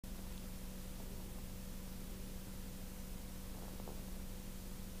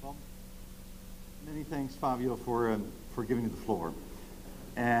Many thanks, Fabio, for giving me the floor.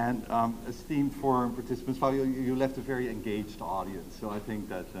 And esteemed forum participants, Fabio, you left a very engaged audience, so I think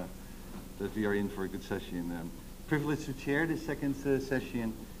that we are in for a good session. Privileged to chair the second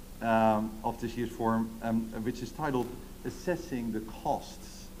session of this year's forum, which is titled Assessing the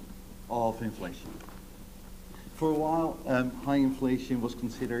Costs of Inflation. For a while, high inflation was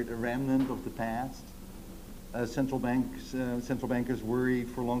considered a remnant of the past. Central bankers worried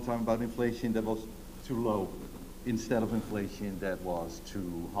for a long time about inflation that was too low instead of inflation that was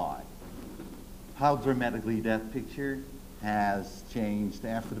too high. How dramatically that picture has changed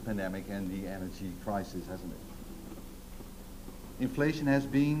after the pandemic and the energy crisis, hasn't it? Inflation has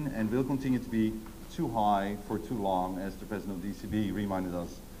been and will continue to be too high for too long, as the president of the ECB reminded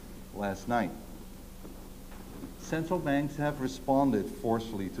us last night. Central banks have responded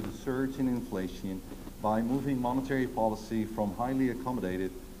forcefully to the surge in inflation by moving monetary policy from highly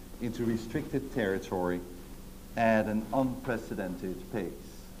accommodated into restricted territory at an unprecedented pace.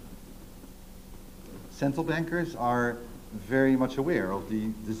 Central bankers are very much aware of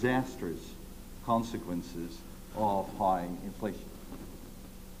the disastrous consequences of high inflation,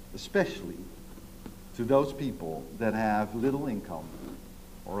 especially to those people that have little income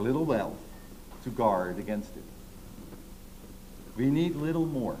or little wealth to guard against it. We need little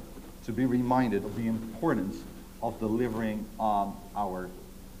more to be reminded of the importance of delivering on our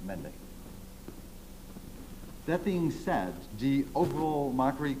mandate. That being said, the overall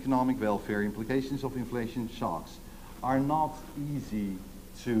macroeconomic welfare implications of inflation shocks are not easy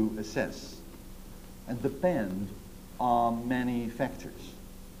to assess and depend on many factors.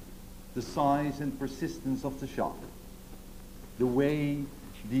 The size and persistence of the shock, the way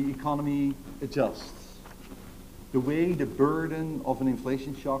the economy adjusts, the way the burden of an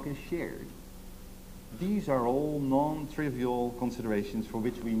inflation shock is shared. These are all non-trivial considerations for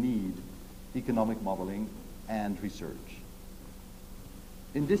which we need economic modeling and research.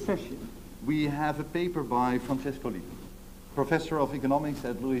 In this session, we have a paper by Frencesco Lippi, professor of economics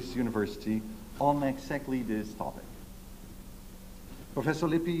at Lewis University, on exactly this topic. Professor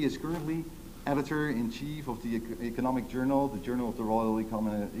Lippi is currently editor-in-chief of the economic journal, the Journal of the Royal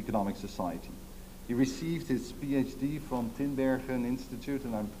Economic Society. He received his PhD from Tinbergen Institute,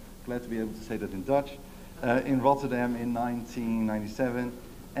 and I'm glad to be able to say that in Dutch, in Rotterdam in 1997,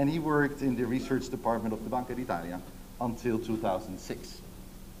 and he worked in the research department of the Banca d'Italia until 2006.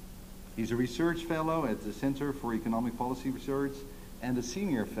 He's a research fellow at the Center for Economic Policy Research and a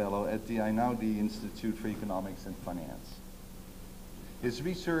senior fellow at the Einaudi Institute for Economics and Finance. His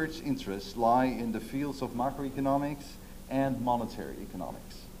research interests lie in the fields of macroeconomics and monetary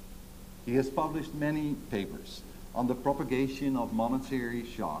economics. He has published many papers on the propagation of monetary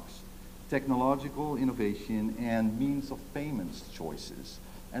shocks, technological innovation, and means of payments choices,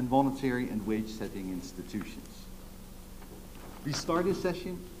 and monetary and wage-setting institutions. We start this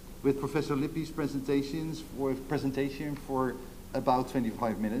session with Professor Lippi's presentation for about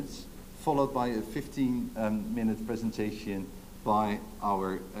 25 minutes, followed by a 15-minute presentation by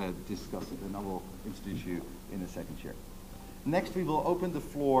our discussant, and I will introduce you in a second, Chair. Next, we will open the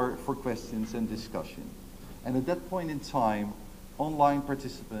floor for questions and discussion. And at that point in time, online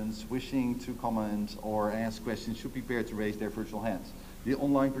participants wishing to comment or ask questions should be prepared to raise their virtual hands. The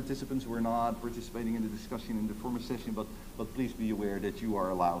online participants were not participating in the discussion in the former session, but please be aware that you are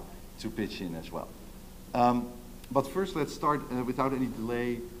allowed to pitch in as well. But first, let's start without any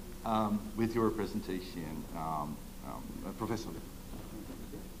delay with your presentation, Professor Lippi.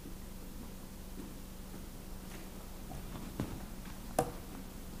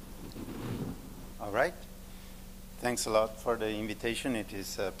 All right. Thanks a lot for the invitation. It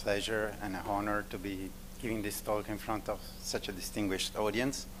is a pleasure and an honor to be giving this talk in front of such a distinguished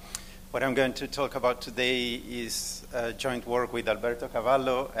audience. What I'm going to talk about today is joint work with Alberto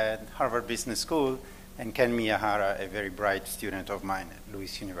Cavallo at Harvard Business School and Ken Miyahara, a very bright student of mine at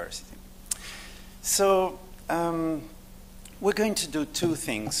Lewis University. So we're going to do two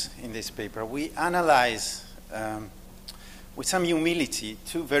things in this paper. We analyze with some humility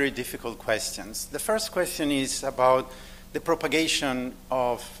two very difficult questions. The first question is about the propagation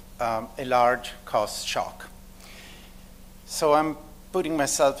of a large cost shock. So I'm putting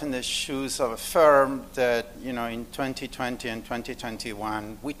myself in the shoes of a firm that, in 2020 and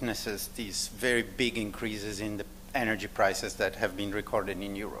 2021 witnesses these very big increases in the energy prices that have been recorded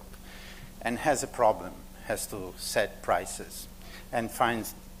in Europe, and has a problem, has to set prices, and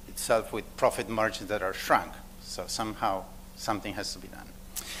finds itself with profit margins that are shrunk. So somehow something has to be done.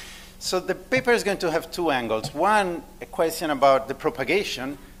 So the paper is going to have two angles. One, a question about the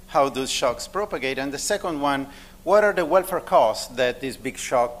propagation, how those shocks propagate, and the second one, what are the welfare costs that this big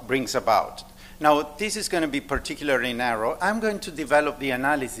shock brings about? Now, this is going to be particularly narrow. I'm going to develop the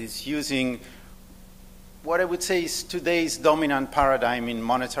analysis using what I would say is today's dominant paradigm in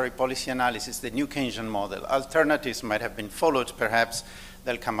monetary policy analysis, the new Keynesian model. Alternatives might have been followed, perhaps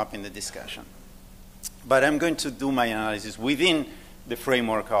they'll come up in the discussion. But I'm going to do my analysis within the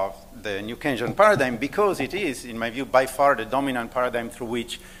framework of the new Keynesian paradigm because it is, in my view, by far the dominant paradigm through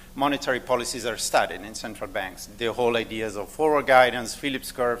which monetary policies are studied in central banks. The whole ideas of forward guidance, Phillips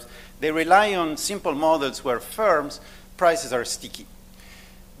curves, they rely on simple models where firms' prices are sticky.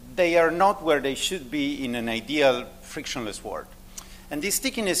 They are not where they should be in an ideal frictionless world. And this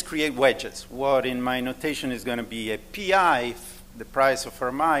stickiness creates wedges, what in my notation is going to be a PI, the price of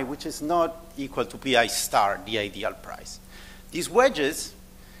firm I, which is not equal to PI star, the ideal price. These wedges,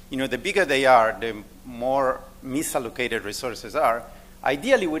 the bigger they are, the more misallocated resources are.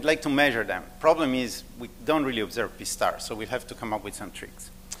 Ideally, we'd like to measure them. Problem is, we don't really observe P star, so we'll have to come up with some tricks.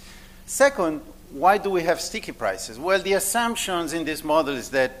 Second, why do we have sticky prices? Well, the assumptions in this model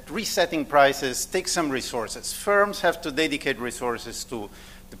is that resetting prices takes some resources. Firms have to dedicate resources to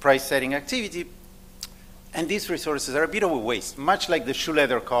the price-setting activity, and these resources are a bit of a waste, much like the shoe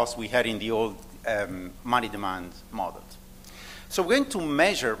leather cost we had in the old money demand models. So we're going to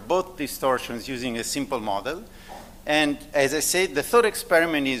measure both distortions using a simple model. And as I said, the thought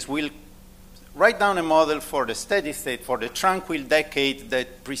experiment is we'll write down a model for the steady state, for the tranquil decade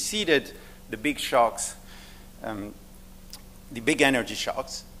that preceded the big shocks, the big energy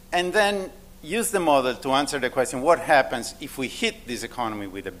shocks, and then use the model to answer the question, what happens if we hit this economy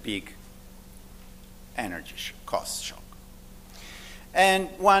with a big energy cost shock? And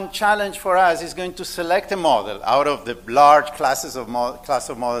one challenge for us is going to select a model out of the large class of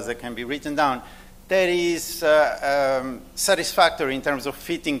models that can be written down that is satisfactory in terms of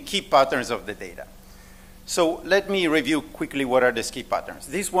fitting key patterns of the data. So let me review quickly what are the key patterns.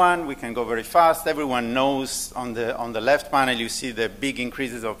 This one, we can go very fast. Everyone knows on the left panel, you see the big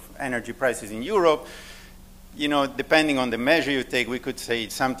increases of energy prices in Europe. Depending on the measure you take, we could say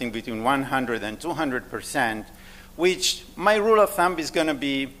it's something between 100 and 200%, which my rule of thumb is going to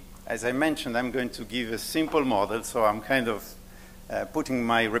be, as I mentioned, I'm going to give a simple model, so I'm kind of putting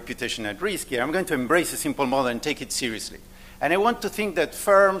my reputation at risk here. I'm going to embrace a simple model and take it seriously. And I want to think that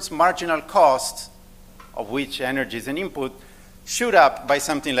firms' marginal costs, of which energy is an input, shoot up by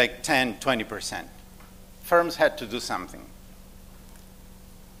something like 10, 20%. Firms had to do something.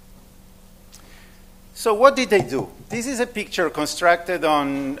 So what did they do? This is a picture constructed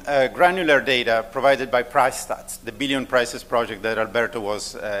on granular data provided by Price Stats, the Billion Prices project that Alberto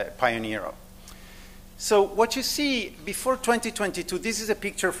was a pioneer of. So what you see before 2022, this is a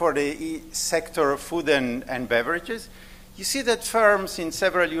picture for the sector of food and beverages. You see that firms in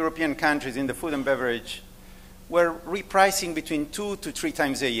several European countries in the food and beverage were repricing between 2 to 3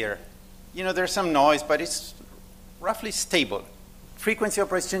 times a year. There's some noise, but it's roughly stable. Frequency of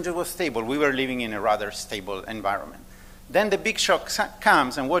price changes was stable. We were living in a rather stable environment. Then the big shock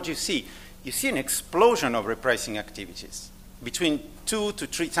comes, and what you see an explosion of repricing activities between 2 to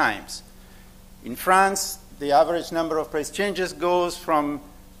 3 times. In France, the average number of price changes goes from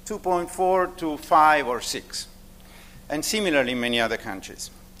 2.4 to 5 or 6. And similarly in many other countries.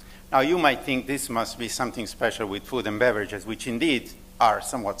 Now, you might think this must be something special with food and beverages, which indeed are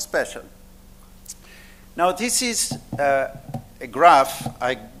somewhat special. Now, this is a graph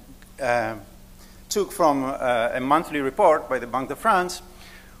I took from a monthly report by the Banque de France,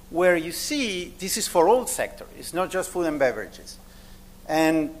 where you see this is for all sectors. It's not just food and beverages.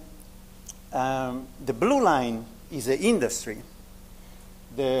 And the blue line is the industry.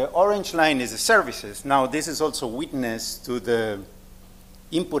 The orange line is the services. Now, this is also witness to the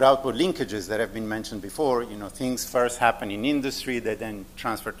input-output linkages that have been mentioned before. Things first happen in industry, they then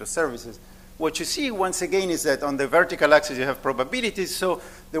transfer to services. What you see, once again, is that on the vertical axis you have probabilities. So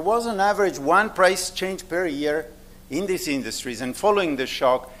there was on average 1 price change per year in these industries. And following the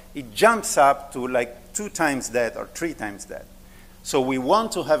shock, it jumps up to like 2 times that or 3 times that. So we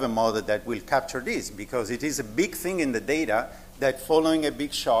want to have a model that will capture this because it is a big thing in the data that following a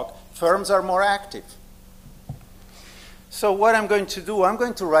big shock, firms are more active. So what I'm going to do, I'm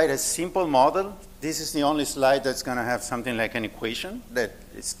going to write a simple model. This is the only slide that's going to have something like an equation that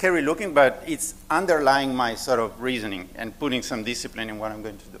is scary looking, but it's underlying my sort of reasoning and putting some discipline in what I'm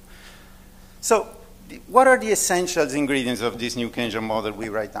going to do. So what are the essentials ingredients of this new Keynesian model we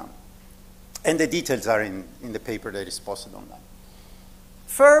write down? And the details are in the paper that is posted online.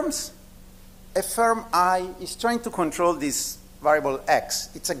 Firms, a firm I is trying to control this variable X.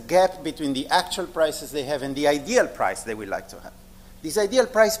 It's a gap between the actual prices they have and the ideal price they would like to have. This ideal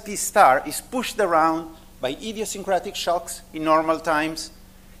price P star is pushed around by idiosyncratic shocks in normal times,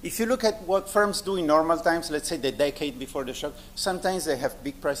 If you look at what firms do in normal times, let's say the decade before the shock, sometimes they have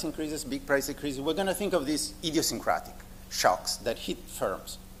big price increases, big price decreases. We're going to think of these idiosyncratic shocks that hit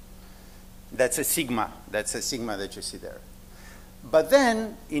firms. That's a sigma. That's a sigma that you see there. But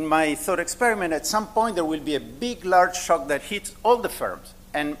then, in my thought experiment, at some point there will be a big, large shock that hits all the firms,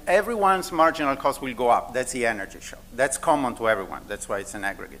 and everyone's marginal cost will go up. That's the energy shock. That's common to everyone. That's why it's an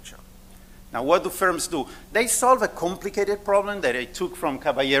aggregate shock. Now, what do firms do? They solve a complicated problem that I took from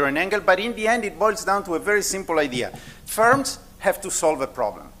Caballero and Engel, but in the end, it boils down to a very simple idea. Firms have to solve a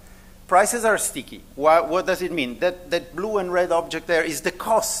problem. Prices are sticky. What does it mean? That blue and red object there is the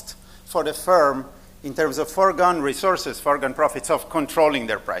cost for the firm in terms of foregone resources, foregone profits of controlling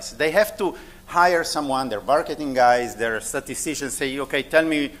their prices. They have to hire someone, their marketing guys, their statisticians say, okay, tell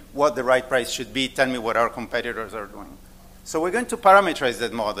me what the right price should be, tell me what our competitors are doing. So we're going to parameterize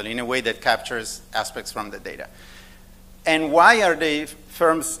that model in a way that captures aspects from the data. And why are the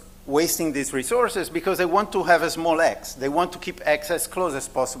firms wasting these resources? Because they want to have a small x. They want to keep x as close as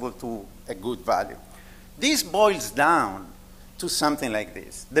possible to a good value. This boils down to something like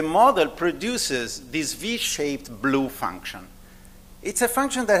this. The model produces this V-shaped blue function. It's a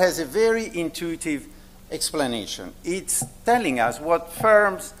function that has a very intuitive explanation. It's telling us what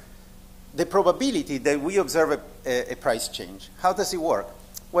firms, the probability that we observe a price change. How does it work?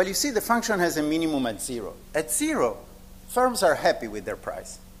 Well, you see the function has a minimum at 0. At 0, firms are happy with their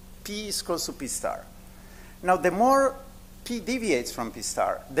price. P is close to P star. Now, the more P deviates from P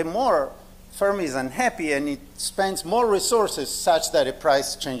star, the more firm is unhappy and it spends more resources such that a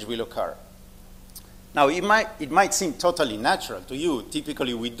price change will occur. Now, it might seem totally natural to you.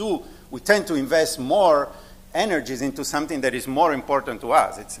 Typically, we tend to invest more energies into something that is more important to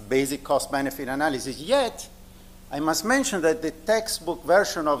us. It's basic cost-benefit analysis. Yet, I must mention that the textbook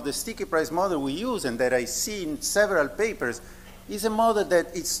version of the sticky price model we use and that I see in several papers is a model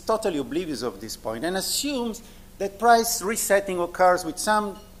that is totally oblivious of this point and assumes that price resetting occurs with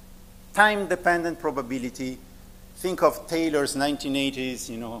some time-dependent probability. Think of Taylor's 1980s,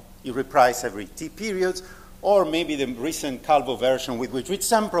 you reprice every T periods, or maybe the recent Calvo version with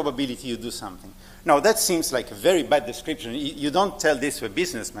some probability you do something. Now, that seems like a very bad description. You don't tell this to a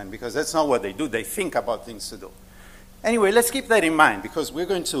businessman because that's not what they do. They think about things to do. Anyway, let's keep that in mind because we're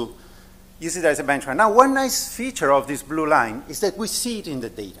going to use it as a benchmark. Now, one nice feature of this blue line is that we see it in the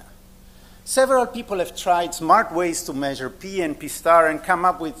data. Several people have tried smart ways to measure P and P star and come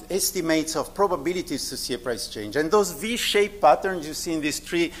up with estimates of probabilities to see a price change. And those V-shaped patterns you see in these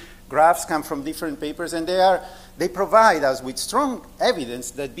three graphs come from different papers, and they provide us with strong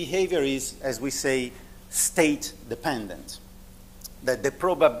evidence that behavior is, as we say, state-dependent. That the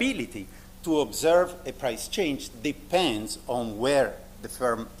probability to observe a price change depends on where the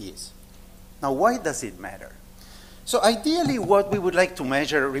firm is. Now, why does it matter? So ideally, what we would like to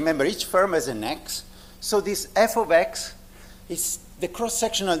measure, remember, each firm has an x. So this f of x is the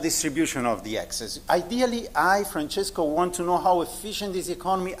cross-sectional distribution of the x's. Ideally, I, Francesco, want to know how efficient is the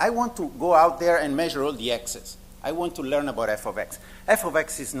economy. I want to go out there and measure all the x's. I want to learn about f of x. F of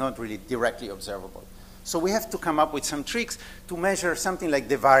x is not really directly observable. So we have to come up with some tricks to measure something like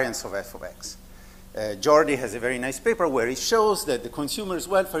the variance of f of x. Jordi has a very nice paper where he shows that the consumer's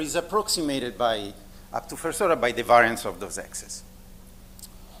welfare is approximated by up to first order by the variance of those x's.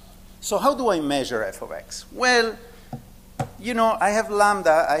 So how do I measure f of x? Well, I have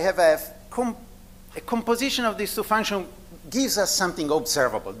lambda, I have f. A composition of these two functions gives us something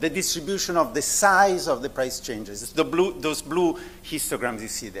observable, the distribution of the size of the price changes. It's those blue histograms you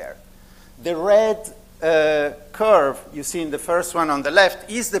see there. The red curve you see in the first one on the left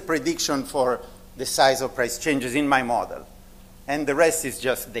is the prediction for the size of price changes in my model. And the rest is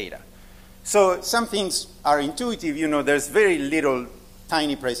just data. So some things are intuitive. There's very little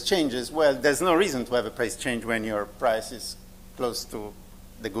tiny price changes. Well, there's no reason to have a price change when your price is close to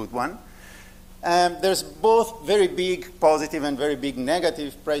the good one. There's both very big positive and very big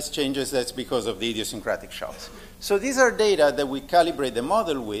negative price changes. That's because of the idiosyncratic shocks. So these are data that we calibrate the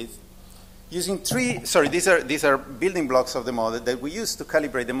model with using these are building blocks of the model that we use to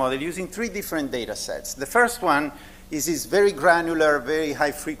calibrate the model using three different data sets. The first one is this very granular, very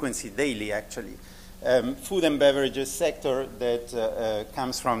high frequency daily, actually, food and beverages sector that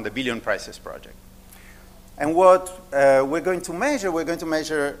comes from the Billion Prices project. And what we're going to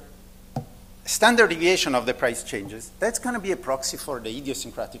measure standard deviation of the price changes. That's going to be a proxy for the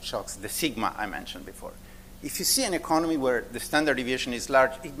idiosyncratic shocks, the sigma I mentioned before. If you see an economy where the standard deviation is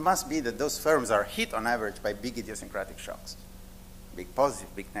large, it must be that those firms are hit on average by big idiosyncratic shocks, big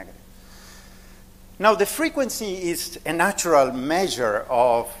positive, big negative. Now, the frequency is a natural measure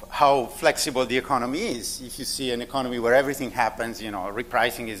of how flexible the economy is. If you see an economy where everything happens,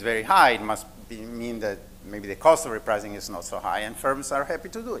 repricing is very high, it must mean that maybe the cost of repricing is not so high, and firms are happy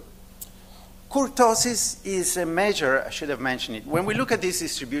to do it. Kurtosis is a measure, I should have mentioned it. When we look at these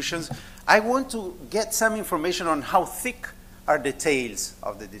distributions, I want to get some information on how thick are the tails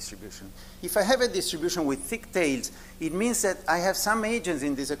of the distribution. If I have a distribution with thick tails, it means that I have some agents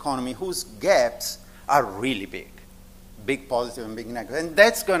in this economy whose gaps are really big positive and big negative. And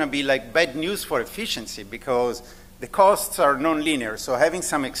that's going to be like bad news for efficiency because the costs are non-linear. So having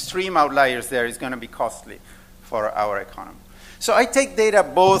some extreme outliers there is going to be costly for our economy. So I take data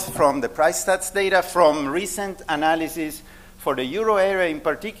both from the price stats data, from recent analysis for the euro area in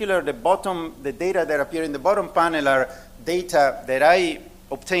particular. The data that appear in the bottom panel are data that I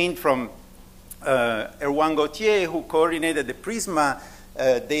obtained from Erwan Gauthier, who coordinated the Prisma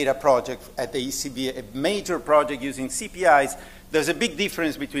data project at the ECB, a major project using CPIs. There's a big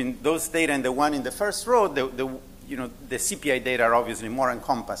difference between those data and the one in the first row. The CPI data are obviously more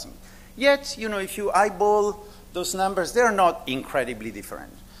encompassing. Yet, if you eyeball those numbers, they're not incredibly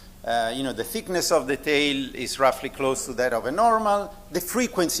different. The thickness of the tail is roughly close to that of a normal. The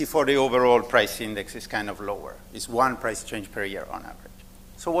frequency for the overall price index is kind of lower. It's one price change per year on average.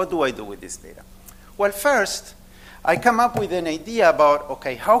 So what do I do with this data? Well, first, I come up with an idea about,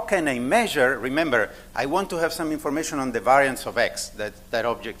 okay, how can I measure? Remember, I want to have some information on the variance of X, that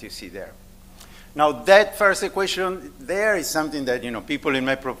object you see there. Now, that first equation there is something that people in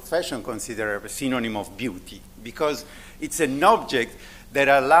my profession consider a synonym of beauty, because it's an object that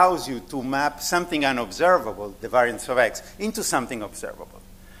allows you to map something unobservable, the variance of X, into something observable.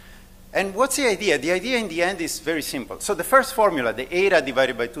 And what's the idea? The idea in the end is very simple. So the first formula, the eta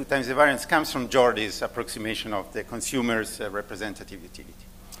divided by 2 times the variance, comes from Jordi's approximation of the consumer's representative utility.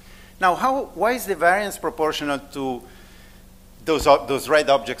 Now, why is the variance proportional to those red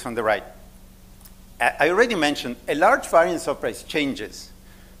objects on the right? I already mentioned a large variance of price changes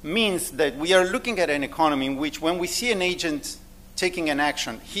means that we are looking at an economy in which when we see an agent taking an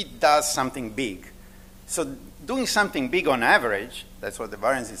action, he does something big. So doing something big on average, that's what the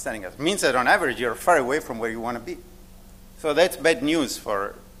variance is telling us, means that on average you're far away from where you want to be. So that's bad news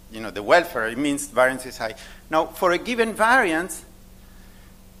for the welfare. It means variance is high. Now, for a given variance,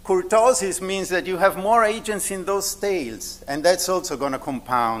 kurtosis means that you have more agents in those tails, and that's also going to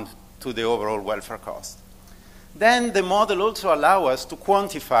compound to the overall welfare cost. Then the model also allows us to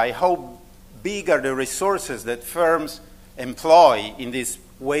quantify how big are the resources that firms employ in this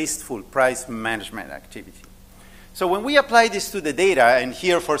wasteful price management activity. So when we apply this to the data, and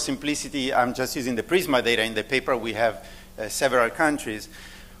here for simplicity, I'm just using the Prisma data. In the paper, we have several countries.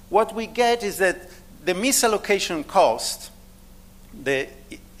 What we get is that the misallocation cost,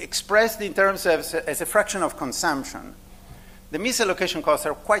 expressed in terms of as a fraction of consumption, the misallocation costs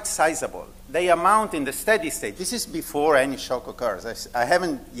are quite sizable. They amount in the steady state. This is before any shock occurs. I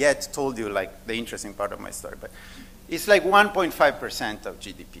haven't yet told you the interesting part of my story, but it's like 1.5% of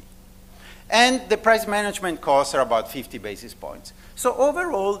GDP. And the price management costs are about 50 basis points. So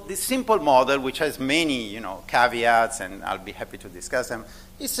overall, this simple model, which has many caveats, and I'll be happy to discuss them,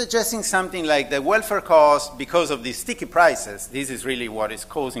 is suggesting something like the welfare costs, because of these sticky prices, this is really what is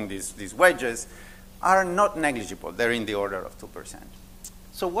causing these wedges, are not negligible. They're in the order of 2%.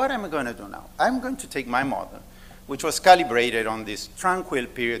 So what am I going to do now? I'm going to take my model, which was calibrated on this tranquil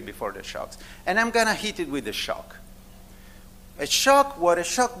period before the shocks, and I'm going to hit it with a shock. What a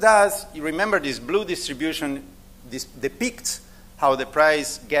shock does, you remember this blue distribution, this depicts how the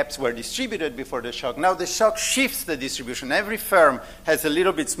price gaps were distributed before the shock. Now the shock shifts the distribution. Every firm has a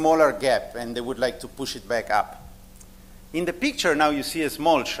little bit smaller gap, and they would like to push it back up. In the picture now you see a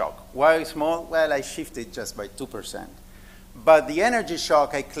small shock. Why small? Well, I shifted just by 2%. But the energy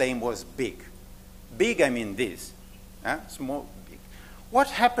shock I claim was big. Big, I mean this. Small, big. What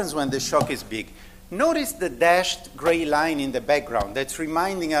happens when the shock is big? Notice the dashed gray line in the background. That's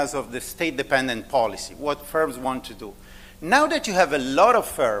reminding us of the state-dependent policy, what firms want to do. Now that you have a lot of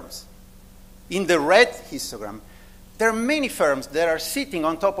firms, in the red histogram, there are many firms that are sitting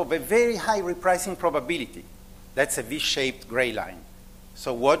on top of a very high repricing probability. That's a V-shaped gray line.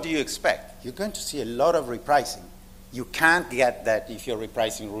 So what do you expect? You're going to see a lot of repricing. You can't get that if your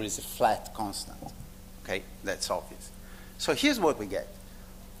repricing rule is a flat constant. Okay, that's obvious. So here's what we get.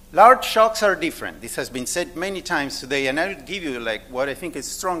 Large shocks are different. This has been said many times today, and I'll give you what I think is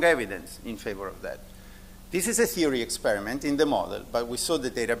strong evidence in favor of that. This is a theory experiment in the model, but we saw the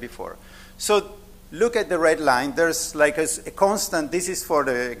data before. So look at the red line. There's a constant, this is for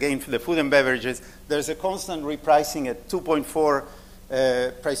again, for the food and beverages. There's a constant repricing at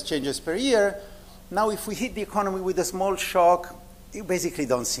 2.4 price changes per year. Now, if we hit the economy with a small shock, you basically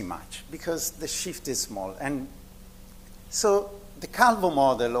don't see much because the shift is small. And so the Calvo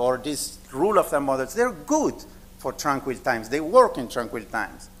model or this rule of thumb models, they're good for tranquil times. They work in tranquil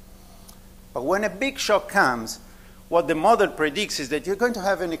times. But when a big shock comes, what the model predicts is that you're going to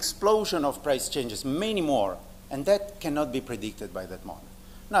have an explosion of price changes, many more, and that cannot be predicted by that model.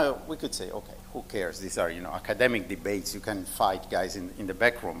 Now, we could say, okay, who cares? These are, academic debates. You can fight guys in the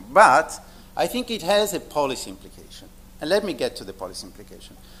back room. But I think it has a policy implication. And let me get to the policy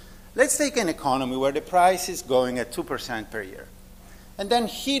implication. Let's take an economy where the price is going at 2% per year, and then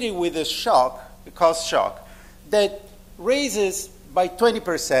hit it with a shock, a cost shock, that raises by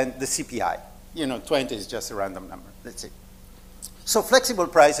 20% the CPI. 20 is just a random number. That's it. So flexible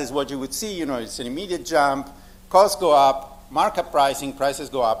prices, what you would see, it's an immediate jump, costs go up, markup pricing, prices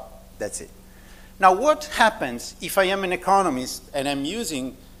go up, that's it. Now, what happens if I am an economist and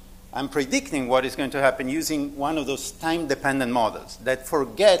I'm predicting what is going to happen using one of those time-dependent models that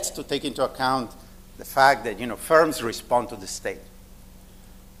forgets to take into account the fact that, firms respond to the state?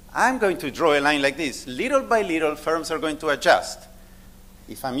 I'm going to draw a line like this. Little by little, firms are going to adjust.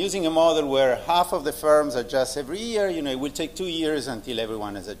 If I'm using a model where half of the firms adjust every year, it will take 2 years until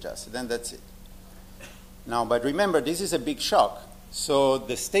everyone has adjusted, and that's it. Now, but remember, this is a big shock. So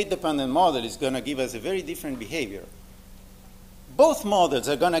the state-dependent model is going to give us a very different behavior. Both models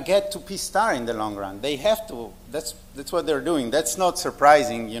are going to get to P star in the long run. They have to. That's what they're doing. That's not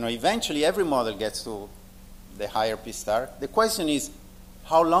surprising. Eventually every model gets to the higher P star. The question is,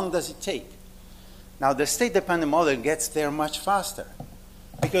 how long does it take? Now, the state-dependent model gets there much faster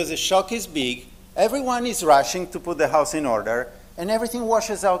because the shock is big, everyone is rushing to put the house in order, and everything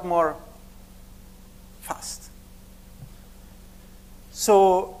washes out more fast.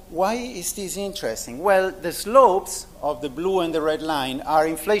 So why is this interesting? Well, the slopes of the blue and the red line are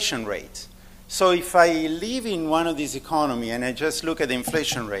inflation rates. So if I live in one of these economies and I just look at the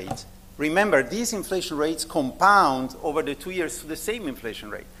inflation rate, remember, these inflation rates compound over the 2 years to the same inflation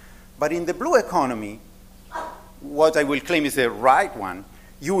rate. But in the blue economy, what I will claim is the right one,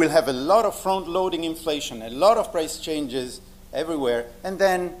 you will have a lot of front-loading inflation, a lot of price changes everywhere, and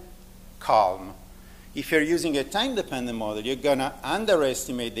then calm. If you're using a time-dependent model, you're going to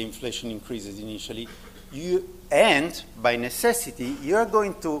underestimate the inflation increases initially, and by necessity, you're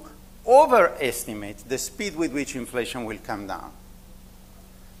going to overestimate the speed with which inflation will come down.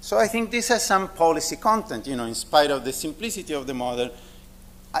 So I think this has some policy content, in spite of the simplicity of the model.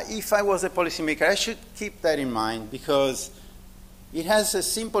 If I was a policymaker, I should keep that in mind because it has a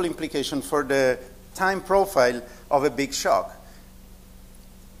simple implication for the time profile of a big shock.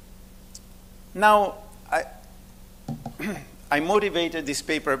 Now, I motivated this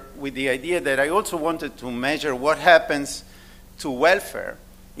paper with the idea that I also wanted to measure what happens to welfare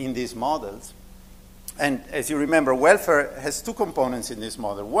in these models. And as you remember, welfare has two components in this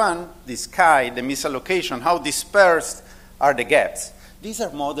model. One, this chi, the misallocation, how dispersed are the gaps. These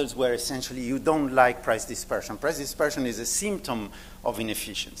are models where essentially you don't like price dispersion. Price dispersion is a symptom of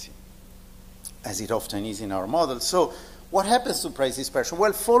inefficiency, as it often is in our models. So what happens to price dispersion?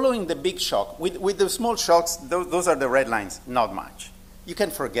 Well, following the big shock, with the small shocks, those are the red lines, not much. You can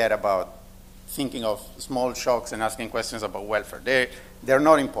forget about thinking of small shocks and asking questions about welfare. They're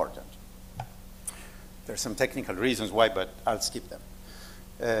not important. There's some technical reasons why, but I'll skip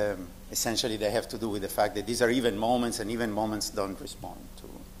them. Essentially, they have to do with the fact that these are even moments, and even moments don't respond to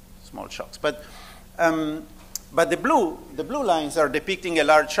small shocks. But the blue lines are depicting a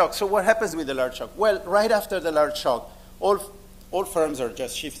large shock. So what happens with the large shock? Well, right after the large shock, all firms are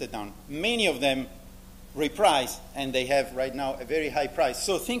just shifted down. Many of them reprice, and they have right now a very high price.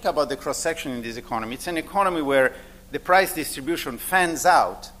 So think about the cross-section in this economy. It's an economy where the price distribution fans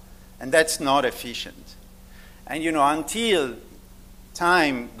out, and that's not efficient. And until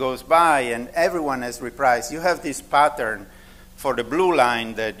time goes by and everyone has repriced, you have this pattern for the blue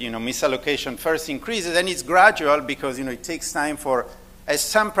line that misallocation first increases, and it's gradual because it takes time for, as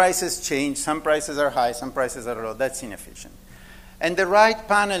some prices change, some prices are high, some prices are low. That's inefficient. And the right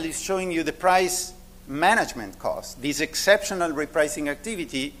panel is showing you the price management cost. This exceptional repricing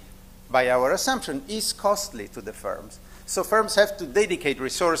activity, by our assumption, is costly to the firms. So firms have to dedicate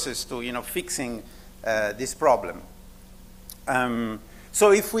resources to fixing this problem.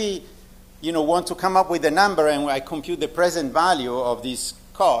 So if we want to come up with a number and I compute the present value of this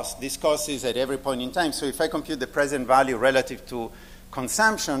cost is at every point in time. So if I compute the present value relative to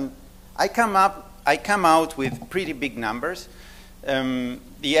consumption, I come out with pretty big numbers.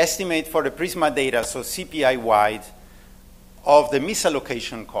 The estimate for the Prisma data, so CPI-wide, of the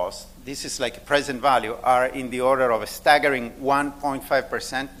misallocation cost, this is like a present value, are in the order of a staggering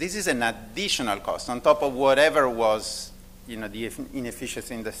 1.5%. This is an additional cost on top of whatever was, the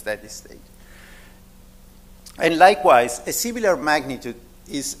inefficiency in the steady state. And likewise, a similar magnitude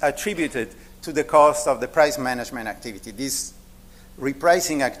is attributed to the cost of the price management activity. These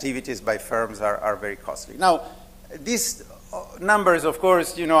repricing activities by firms are very costly. Now, these numbers, of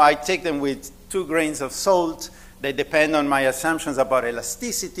course, I take them with 2 grains of salt. They depend on my assumptions about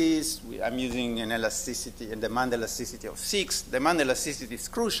elasticities. I'm using an elasticity, a demand elasticity of 6. Demand elasticity is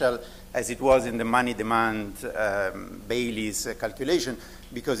crucial, as it was in the money demand Bailey's calculation,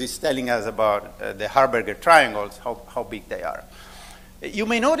 because it's telling us about the Harberger triangles, how big they are. You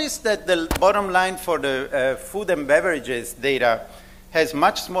may notice that the bottom line for the food and beverages data has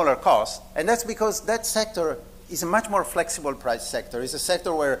much smaller costs, and that's because that sector is a much more flexible price sector. It's a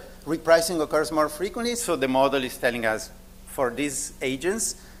sector where repricing occurs more frequently, so the model is telling us for these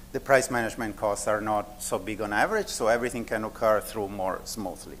agents, the price management costs are not so big on average, so everything can occur through more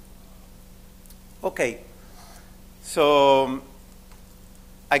smoothly. Okay, so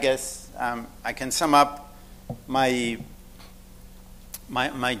I guess I can sum up my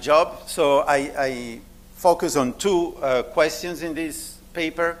job. So I focus on 2 questions in this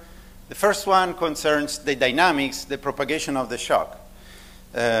paper. The first one concerns the dynamics, the propagation of the shock.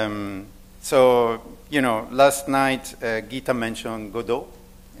 Last night Gita mentioned Godot.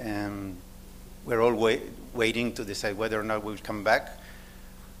 We're all waiting to decide whether or not we'll come back.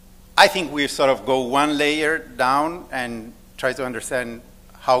 I think we sort of go one layer down and try to understand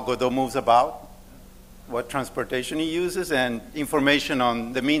how Godot moves about, what transportation he uses, and information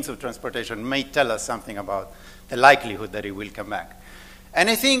on the means of transportation may tell us something about the likelihood that he will come back. And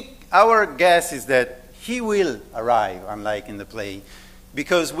I think our guess is that he will arrive, unlike in the play,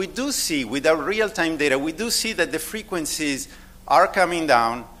 because we do see, with our real-time data, we do see that the frequencies are coming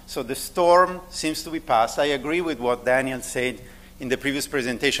down, so the storm seems to be past. I agree with what Daniel said in the previous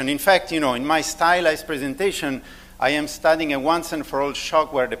presentation. In fact, in my stylized presentation, I am studying a once-and-for-all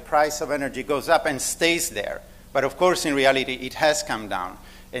shock where the price of energy goes up and stays there. But of course, in reality, it has come down.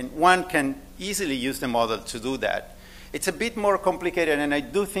 And one can easily use the model to do that. It's a bit more complicated, and I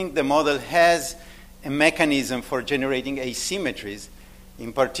do think the model has a mechanism for generating asymmetries.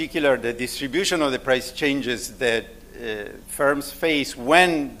 In particular, the distribution of the price changes that firms face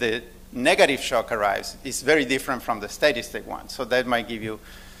when the negative shock arrives is very different from the steady state one. So that might give you,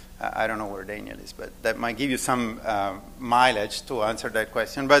 I don't know where Daniel is, but that might give you some mileage to answer that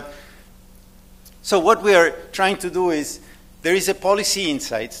question. So what we are trying to do is, there is a policy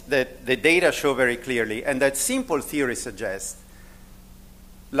insight that the data show very clearly, and that simple theory suggests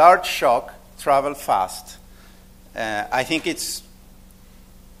large shock travel fast. I think it's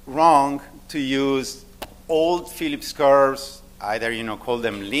wrong to use old Phillips curves, either call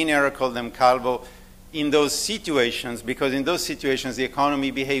them linear or call them Calvo, in those situations, because in those situations the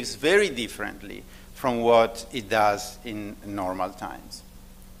economy behaves very differently from what it does in normal times.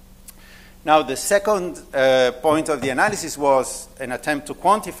 Now, the second point of the analysis was an attempt to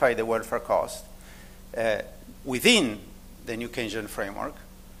quantify the welfare cost within the new Keynesian framework.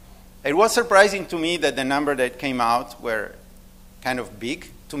 It was surprising to me that the number that came out were kind of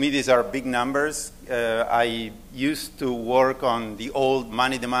big. To me, these are big numbers. I used to work on the old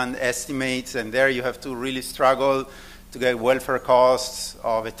money demand estimates, and there you have to really struggle to get welfare costs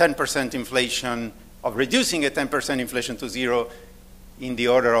of a 10% inflation, of reducing a 10% inflation to 0 in the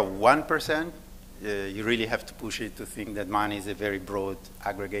order of 1%. You really have to push it to think that money is a very broad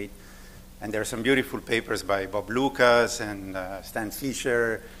aggregate. And there are some beautiful papers by Bob Lucas and Stan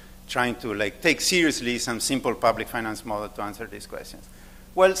Fisher trying to take seriously some simple public finance model to answer these questions.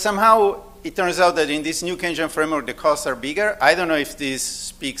 Well, somehow it turns out that in this new Keynesian framework, the costs are bigger. I don't know if this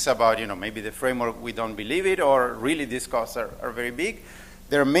speaks about, maybe the framework, we don't believe it, or really these costs are very big.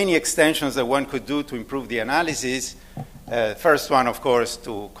 There are many extensions that one could do to improve the analysis. First one, of course,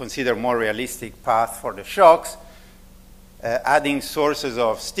 to consider more realistic path for the shocks, adding sources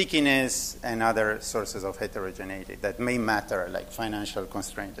of stickiness and other sources of heterogeneity that may matter, like financial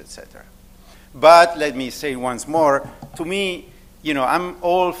constraint, etc. But let me say once more, to me, I'm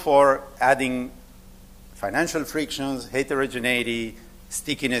all for adding financial frictions, heterogeneity,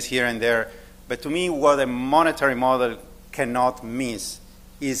 stickiness here and there. But to me, what a monetary model cannot miss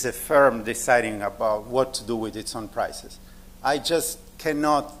is a firm deciding about what to do with its own prices. I just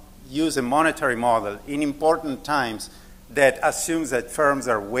cannot use a monetary model in important times that assumes that firms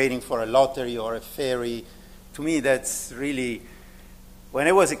are waiting for a lottery or a ferry. To me, that's really, when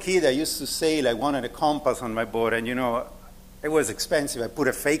I was a kid, I used to sail. I wanted a compass on my boat, and it was expensive. I put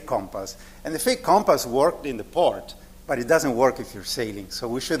a fake compass, and the fake compass worked in the port, but it doesn't work if you're sailing, so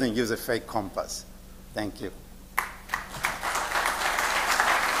we shouldn't use a fake compass. Thank you.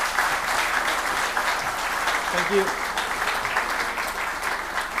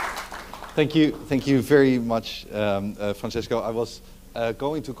 Thank you. Thank you very much, Francesco. I was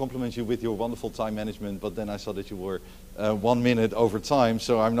going to compliment you with your wonderful time management, but then I saw that you were 1 minute over time,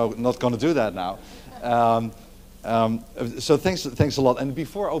 so I'm not going to do that now. So thanks a lot. And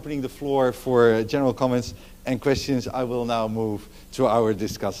before opening the floor for general comments and questions, I will now move to our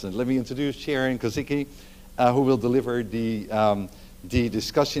discussant. Let me introduce Sharon Kozicki, who will deliver the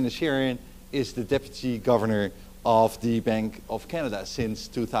discussion. Sharon is the Deputy Governor of the Bank of Canada since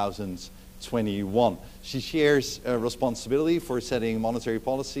 2021. She shares responsibility for setting monetary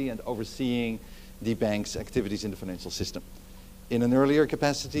policy and overseeing the bank's activities in the financial system. In an earlier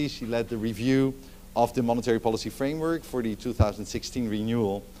capacity, she led the review of the monetary policy framework for the 2016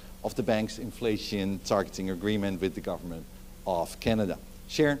 renewal of the bank's inflation targeting agreement with the government of Canada.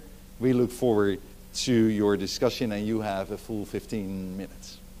 Sharon, we look forward to your discussion, and you have a full 15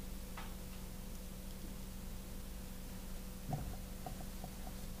 minutes.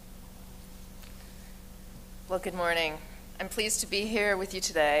 Well, good morning. I'm pleased to be here with you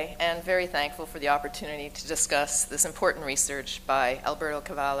today and very thankful for the opportunity to discuss this important research by Alberto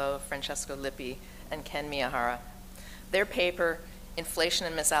Cavallo, Frencesco Lippi, and Ken Miyahara. Their paper, Inflation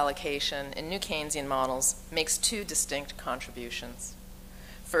and Misallocation in New Keynesian Models, makes two distinct contributions.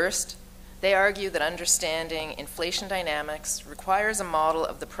 First, they argue that understanding inflation dynamics requires a model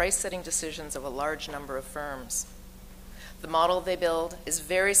of the price-setting decisions of a large number of firms. The model they build is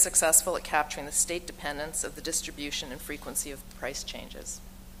very successful at capturing the state dependence of the distribution and frequency of price changes.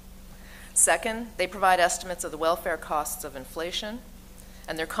 Second, they provide estimates of the welfare costs of inflation,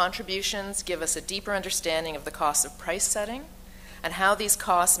 and their contributions give us a deeper understanding of the costs of price setting and how these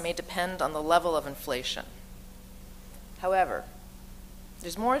costs may depend on the level of inflation. However,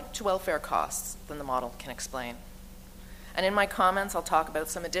 there's more to welfare costs than the model can explain. And in my comments, I'll talk about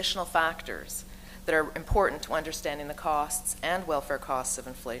some additional factors that are important to understanding the costs and welfare costs of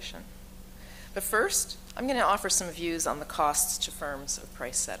inflation. But first, I'm going to offer some views on the costs to firms of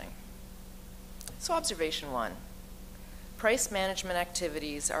price setting. So observation one, price management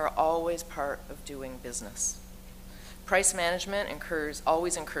activities are always part of doing business. Price management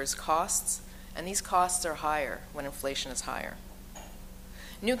always incurs costs, and these costs are higher when inflation is higher.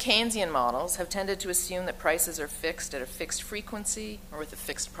 New Keynesian models have tended to assume that prices are fixed at a fixed frequency or with a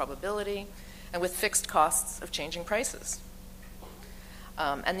fixed probability, and with fixed costs of changing prices.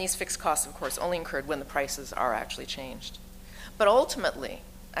 And these fixed costs, of course, only incurred when the prices are actually changed. But ultimately,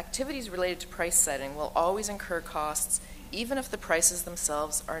 activities related to price setting will always incur costs even if the prices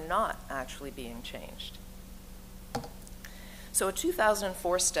themselves are not actually being changed. So a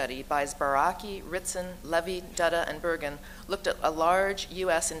 2004 study by Zbaraki, Ritson, Levy, Dutta, and Bergen looked at a large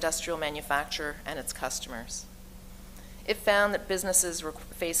U.S. industrial manufacturer and its customers. It found that businesses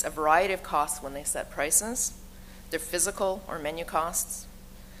face a variety of costs when they set prices. They're physical or menu costs,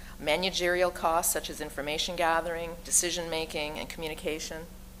 managerial costs such as information gathering, decision making, and communication,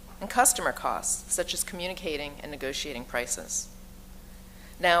 and customer costs such as communicating and negotiating prices.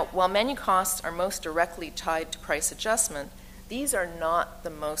 Now, while menu costs are most directly tied to price adjustment, these are not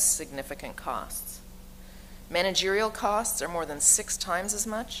the most significant costs. Managerial costs are more than 6 times as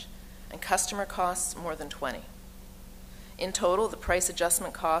much, and customer costs more than 20. In total, the price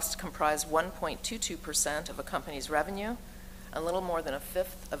adjustment costs comprise 1.22% of a company's revenue, a little more than a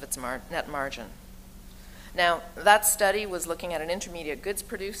fifth of its net margin. Now, that study was looking at an intermediate goods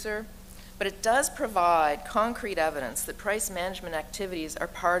producer, but it does provide concrete evidence that price management activities are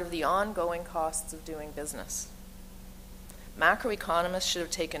part of the ongoing costs of doing business. Macroeconomists should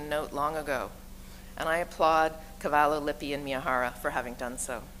have taken note long ago, and I applaud Cavallo, Lippi, and Miyahara for having done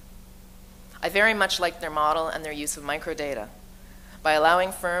so. I very much like their model and their use of microdata. By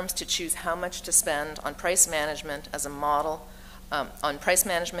allowing firms to choose how much to spend on price management as a model, on price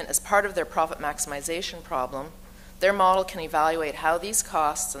management as part of their profit maximization problem, their model can evaluate how these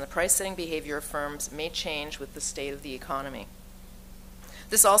costs and the price-setting behavior of firms may change with the state of the economy.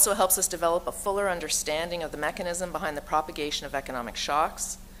 This also helps us develop a fuller understanding of the mechanism behind the propagation of economic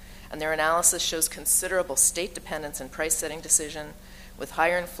shocks, and their analysis shows considerable state dependence in price-setting decision with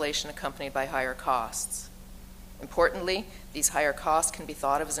higher inflation accompanied by higher costs. Importantly, these higher costs can be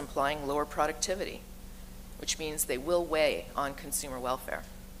thought of as implying lower productivity, which means they will weigh on consumer welfare.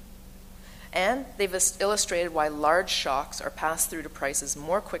 And they've illustrated why large shocks are passed through to prices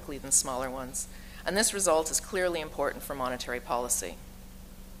more quickly than smaller ones, and this result is clearly important for monetary policy.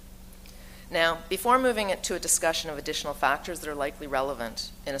 Now, before moving to a discussion of additional factors that are likely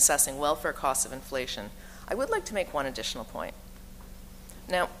relevant in assessing welfare costs of inflation, I would like to make one additional point.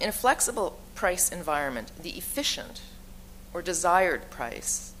 Now, in a flexible price environment, the efficient or desired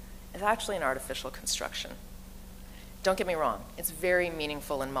price is actually an artificial construction. Don't get me wrong, it's very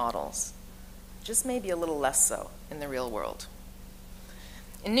meaningful in models, just maybe a little less so in the real world.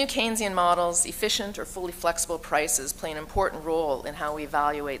 In new Keynesian models, efficient or fully flexible prices play an important role in how we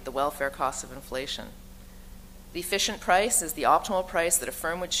evaluate the welfare costs of inflation. The efficient price is the optimal price that a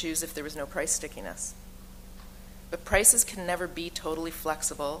firm would choose if there was no price stickiness. But prices can never be totally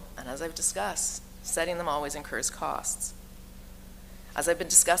flexible, and as I've discussed, setting them always incurs costs. As I've been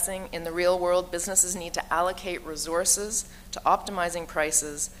discussing, in the real world, businesses need to allocate resources to optimizing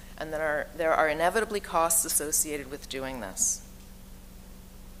prices, and there are inevitably costs associated with doing this.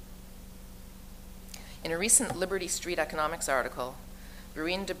 In a recent Liberty Street Economics article,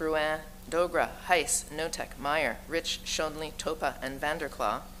 Bruin de Bruin, Dogra, Heiss, Notek, Meyer, Rich, Schonley, Topa, and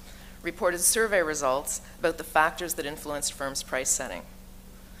Vanderklaw reported survey results about the factors that influenced firms' price setting.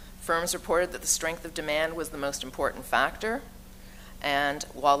 Firms reported that the strength of demand was the most important factor, and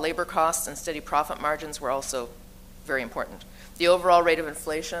while labor costs and steady profit margins were also very important, the overall rate of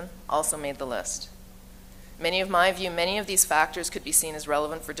inflation also made the list. Many of these factors could be seen as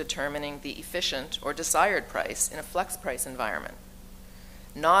relevant for determining the efficient or desired price in a flex price environment,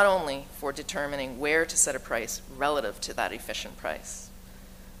 not only for determining where to set a price relative to that efficient price.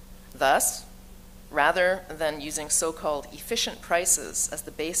 Thus, rather than using so-called efficient prices as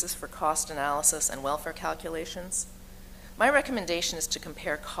the basis for cost analysis and welfare calculations, my recommendation is to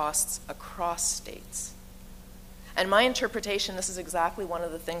compare costs across states. And my interpretation, this is exactly one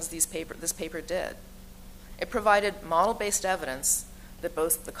of the things this paper did. It provided model-based evidence that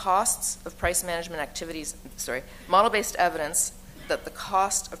both the costs of price management activities, model-based evidence that the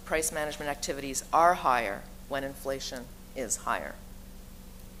cost of price management activities are higher when inflation is higher.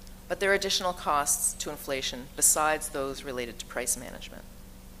 But there are additional costs to inflation besides those related to price management.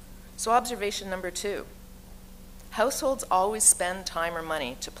 So observation number 2, households always spend time or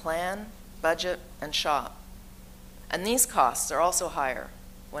money to plan, budget, and shop. And these costs are also higher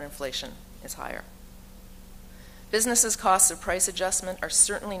when inflation is higher. Businesses' costs of price adjustment are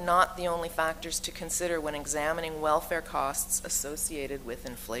certainly not the only factors to consider when examining welfare costs associated with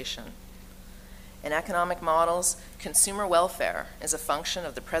inflation. In economic models, consumer welfare is a function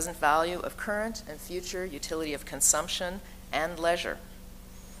of the present value of current and future utility of consumption and leisure.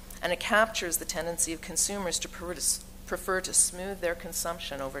 And it captures the tendency of consumers to prefer to smooth their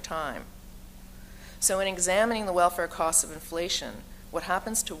consumption over time. So in examining the welfare costs of inflation, what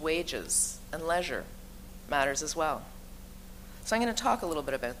happens to wages and leisure matters as well. So I'm going to talk a little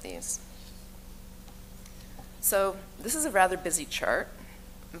bit about these. So this is a rather busy chart,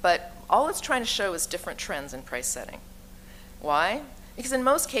 but all it's trying to show is different trends in price setting. Why? Because in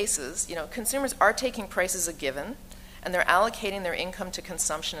most cases, consumers are taking price as a given, and they're allocating their income to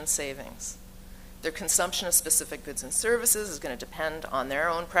consumption and savings. Their consumption of specific goods and services is going to depend on their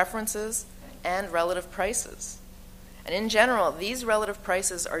own preferences and relative prices. And in general, these relative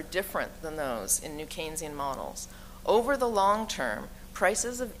prices are different than those in new Keynesian models. Over the long term,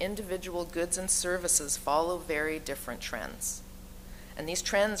 prices of individual goods and services follow very different trends. And these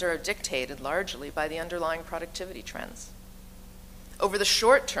trends are dictated largely by the underlying productivity trends. Over the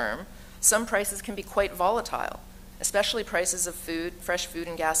short term, some prices can be quite volatile, especially prices of food, fresh food,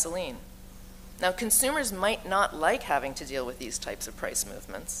 and gasoline. Now, consumers might not like having to deal with these types of price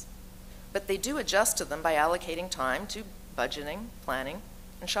movements, but they do adjust to them by allocating time to budgeting, planning,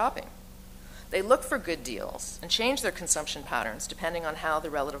 and shopping. They look for good deals and change their consumption patterns depending on how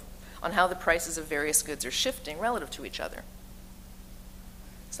the prices of various goods are shifting relative to each other.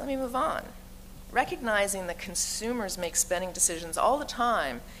 So let me move on. Recognizing that consumers make spending decisions all the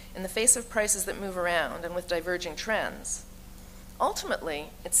time in the face of prices that move around and with diverging trends, ultimately,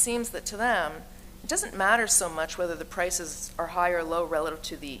 it seems that to them, it doesn't matter so much whether the prices are high or low relative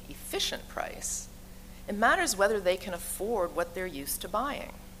to the efficient price. It matters whether they can afford what they're used to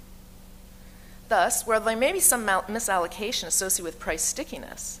buying. Thus, where there may be some misallocation associated with price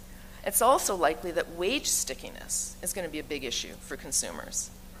stickiness, it's also likely that wage stickiness is going to be a big issue for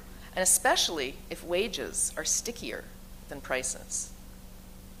consumers, and especially if wages are stickier than prices.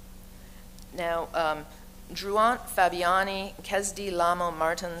 Now, Drouant, Fabiani, Kesdi, Lamo,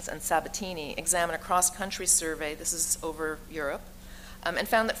 Martins, and Sabatini examined a cross-country survey, this is over Europe, and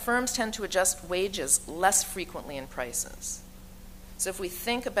found that firms tend to adjust wages less frequently in prices. So if we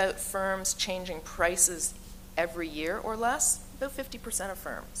think about firms changing prices every year or less, about 50% of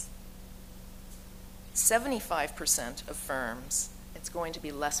firms. 75% of firms, it's going to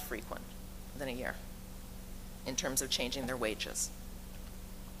be less frequent than a year in terms of changing their wages.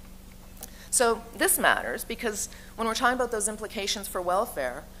 So this matters because when we're talking about those implications for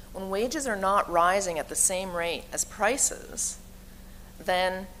welfare, when wages are not rising at the same rate as prices,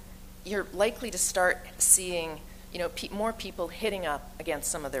 then you're likely to start seeing more people hitting up against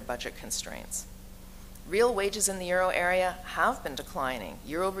some of their budget constraints. Real wages in the euro area have been declining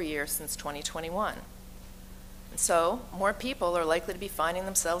year over year since 2021. And so more people are likely to be finding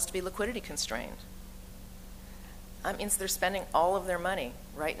themselves to be liquidity constrained. That means they're spending all of their money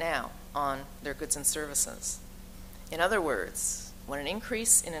right now on their goods and services. In other words, when an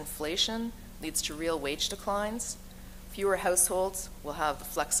increase in inflation leads to real wage declines, fewer households will have the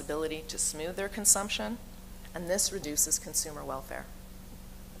flexibility to smooth their consumption, and this reduces consumer welfare.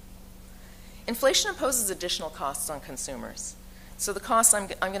 Inflation imposes additional costs on consumers. So the costs I'm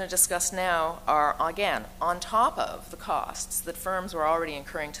going to discuss now are, again, on top of the costs that firms were already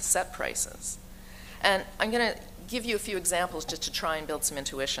incurring to set prices. And I'm going to give you a few examples just to try and build some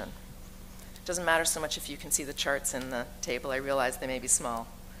intuition. It doesn't matter so much if you can see the charts in the table. I realize they may be small.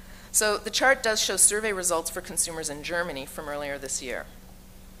 So the chart does show survey results for consumers in Germany from earlier this year.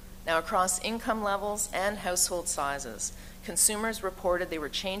 Now, across income levels and household sizes, consumers reported they were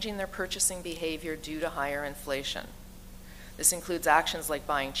changing their purchasing behavior due to higher inflation. This includes actions like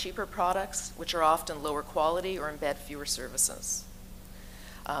buying cheaper products, which are often lower quality or embed fewer services.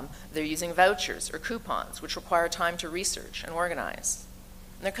 They're using vouchers or coupons, which require time to research and organize.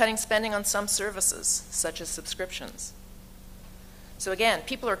 And they're cutting spending on some services, such as subscriptions. So again,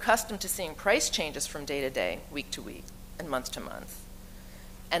 people are accustomed to seeing price changes from day to day, week to week, and month to month.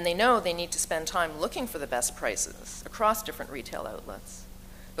 And they know they need to spend time looking for the best prices across different retail outlets.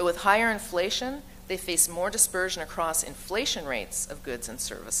 But with higher inflation, they face more dispersion across inflation rates of goods and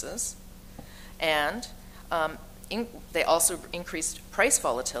services, and they also increased price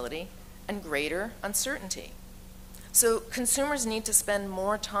volatility and greater uncertainty. So consumers need to spend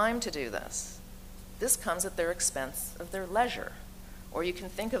more time to do this. This comes at their expense of their leisure. Or you can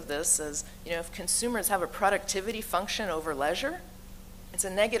think of this as, if consumers have a productivity function over leisure, it's a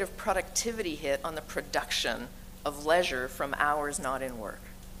negative productivity hit on the production of leisure from hours not in work,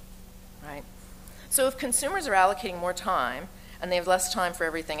 right? So if consumers are allocating more time and they have less time for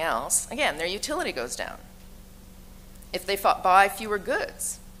everything else, again, their utility goes down. If they buy fewer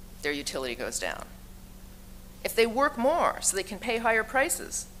goods, their utility goes down. If they work more so they can pay higher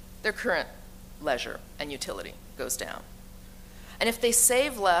prices, their current leisure and utility goes down. And if they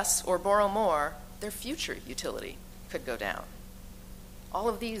save less or borrow more, their future utility could go down. All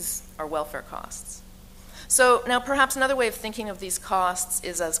of these are welfare costs. So now perhaps another way of thinking of these costs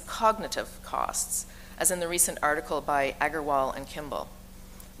is as cognitive costs, as in the recent article by Agarwal and Kimball.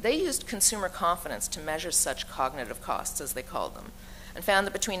 They used consumer confidence to measure such cognitive costs, as they called them, and found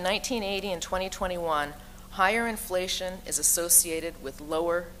that between 1980 and 2021, higher inflation is associated with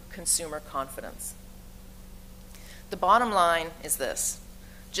lower consumer confidence. The bottom line is this: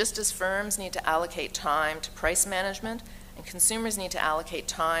 just as firms need to allocate time to price management, and consumers need to allocate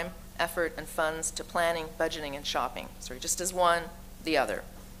time, effort, and funds to planning, budgeting, and shopping. So just as one, the other.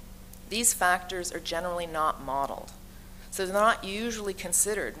 These factors are generally not modeled. So they're not usually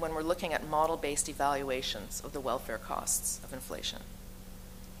considered when we're looking at model-based evaluations of the welfare costs of inflation.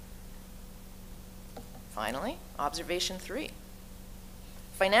 Finally, observation 3.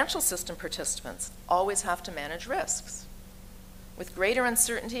 Financial system participants always have to manage risks. With greater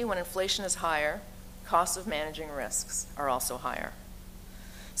uncertainty when inflation is higher, costs of managing risks are also higher.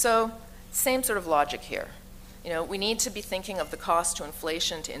 So, same sort of logic here. We need to be thinking of the cost to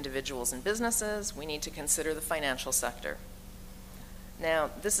inflation to individuals and businesses. We need to consider the financial sector. Now,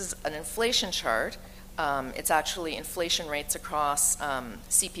 this is an inflation chart. It's actually inflation rates across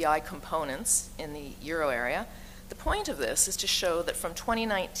CPI components in the euro area. The point of this is to show that from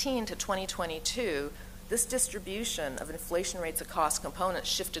 2019 to 2022, this distribution of inflation rates across components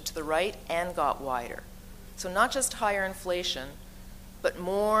shifted to the right and got wider. So not just higher inflation, but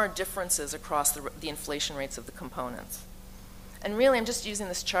more differences across the inflation rates of the components. And really, I'm just using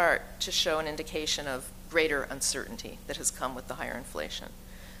this chart to show an indication of greater uncertainty that has come with the higher inflation.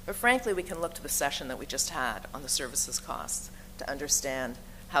 But frankly, we can look to the session that we just had on the services costs to understand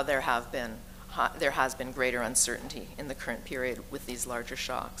how there has been greater uncertainty in the current period with these larger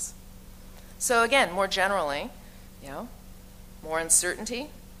shocks. So again, more generally, more uncertainty,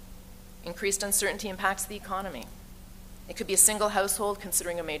 increased uncertainty impacts the economy. It could be a single household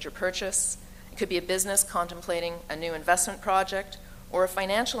considering a major purchase. It could be a business contemplating a new investment project, or a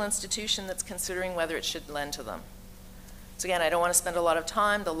financial institution that's considering whether it should lend to them. So again, I don't want to spend a lot of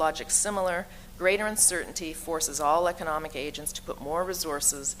time. The logic's similar. Greater uncertainty forces all economic agents to put more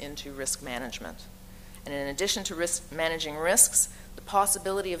resources into risk management. And in addition to managing risks, the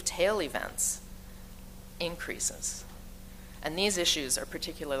possibility of tail events increases. And these issues are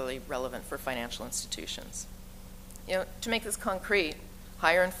particularly relevant for financial institutions. To make this concrete,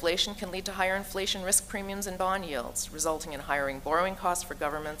 higher inflation can lead to higher inflation risk premiums and bond yields, resulting in higher borrowing costs for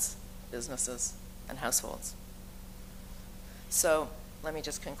governments, businesses, and households. So let me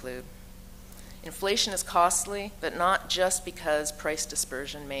just conclude. Inflation is costly, but not just because price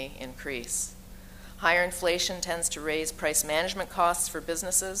dispersion may increase. Higher inflation tends to raise price management costs for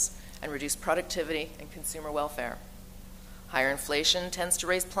businesses and reduce productivity and consumer welfare. Higher inflation tends to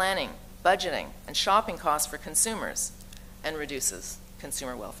raise planning, budgeting, and shopping costs for consumers and reduces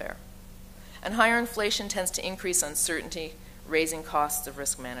consumer welfare. And higher inflation tends to increase uncertainty, raising costs of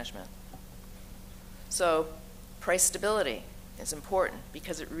risk management. So price stability is important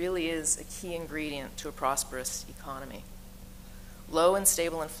because it really is a key ingredient to a prosperous economy. Low and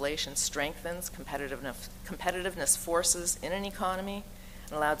stable inflation strengthens competitiveness forces in an economy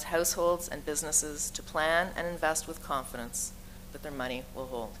and allows households and businesses to plan and invest with confidence that their money will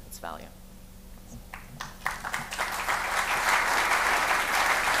hold its value.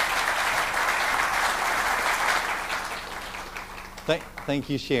 Thank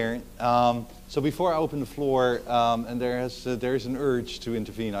you, Sharon. So before I open the floor, and there is an urge to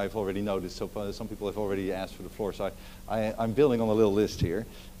intervene, I've already noticed, so some people have already asked for the floor, so I'm building on a little list here.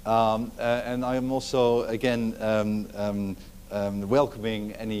 And I am also, again,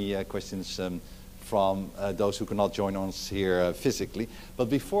 welcoming any questions from those who cannot join us here physically. But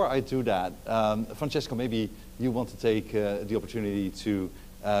before I do that, Francesco, maybe you want to take the opportunity to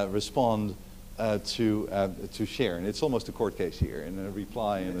respond to Sharon. It's almost a court case here, in a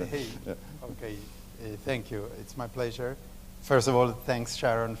reply. And Okay, thank you. It's my pleasure. First of all, thanks,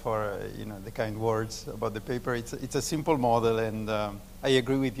 Sharon, for the kind words about the paper. It's a simple model, and I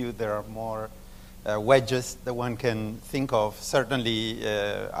agree with you. There are more wedges that one can think of. Certainly,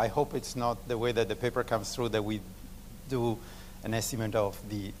 I hope it's not the way that the paper comes through that we do an estimate of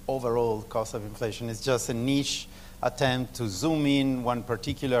the overall cost of inflation. It's just a niche attempt to zoom in one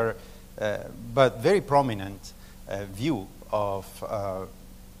particular but very prominent view of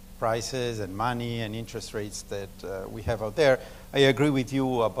prices and money and interest rates that we have out there. I agree with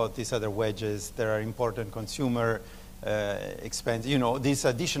you about these other wedges. There are important consumer expense, these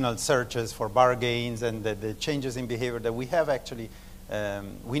additional searches for bargains and the changes in behavior that we have actually,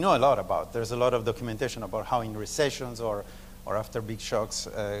 we know a lot about. There's a lot of documentation about how in recessions or after big shocks,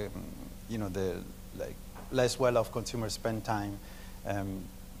 the less well-off consumers spend time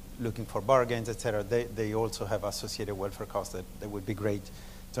looking for bargains, etc. They also have associated welfare costs that would be great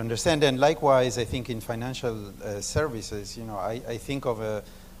to understand. And likewise, I think in financial services, I think of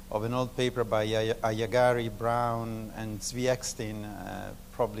an old paper by Ayagari, Brown, and Zwiekstein,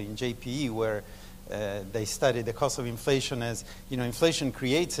 probably in JPE, where they studied the cost of inflation as, inflation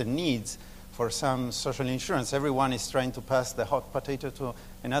creates a need for some social insurance. Everyone is trying to pass the hot potato to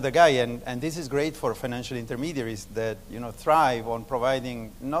another guy, and this is great for financial intermediaries that thrive on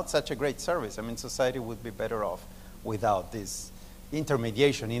providing not such a great service. I mean, society would be better off without this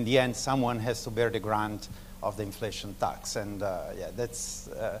intermediation. In the end, someone has to bear the brunt of the inflation tax, and that's.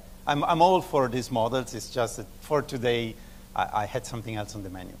 I'm all for these models. It's just that for today, I had something else on the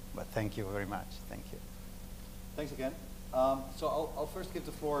menu. But thank you very much. Thank you. Thanks again. So I'll first give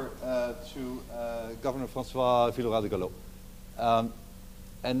the floor to Governor Francois Villeroy-de-Galhau.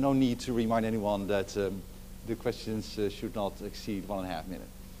 And no need to remind anyone that the questions should not exceed 1.5 minutes.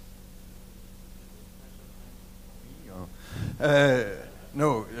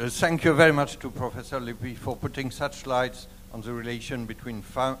 Thank you very much to Professor Lippi for putting such slides on the relation between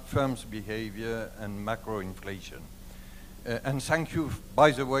firms' behavior and macro inflation. And thank you,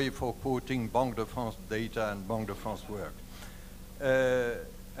 by the way, for quoting Banque de France data and Banque de France work.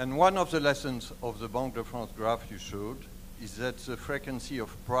 And one of the lessons of the Banque de France graph you showed is that the frequency of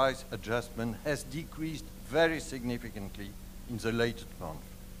price adjustment has decreased very significantly in the latest month,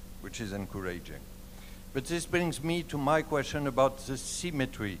 which is encouraging. But this brings me to my question about the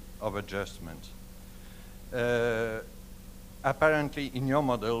symmetry of adjustment. Apparently, in your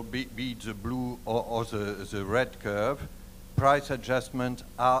model, be it the blue or the red curve, price adjustments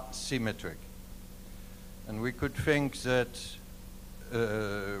are symmetric. And we could think that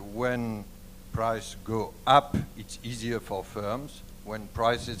when prices go up, it's easier for firms. When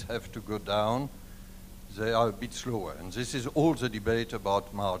prices have to go down, they are a bit slower. And this is all the debate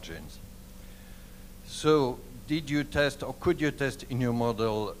about margins. So did you test, or could you test in your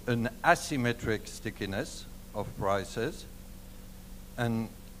model, an asymmetric stickiness of prices? And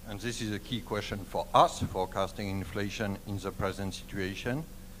this is a key question for us, forecasting inflation in the present situation.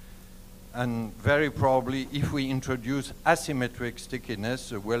 and very probably if we introduce asymmetric stickiness,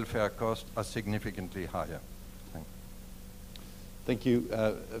 the welfare costs are significantly higher. Thank you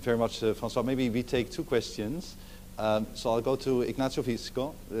very much, François. Maybe we take two questions. So I'll go to Ignazio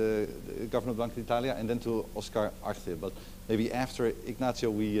Visco, the Governor of Banca d'Italia, and then to Oscar Arte. But maybe after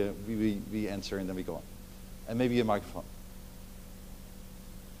Ignazio we answer and then we go on. And maybe a microphone.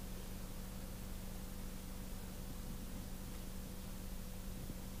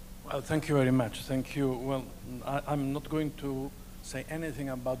 Well, thank you very much. Thank you. Well, I'm not going to say anything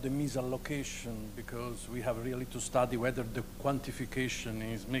about the misallocation because we have really to study whether the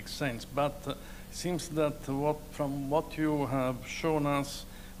quantification makes sense. But it seems that from what you have shown us,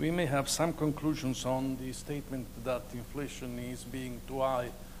 we may have some conclusions on the statement that inflation is being too high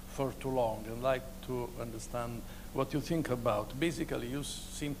for too long. I'd like to understand what you think about. Basically, you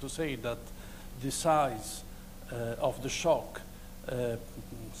seem to say that the size of the shock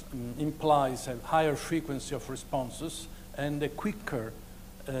implies a higher frequency of responses and a quicker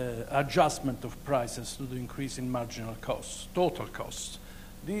adjustment of prices to the increase in marginal costs, total costs.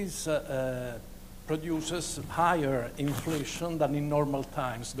 This produces higher inflation than in normal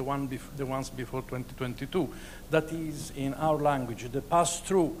times, the ones before 2022. That is, in our language, the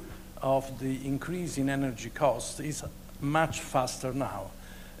pass-through of the increase in energy costs is much faster now.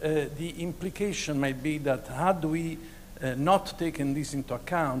 The implication might be that had we not taken this into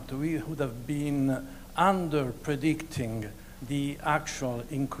account, we would have been under-predicting the actual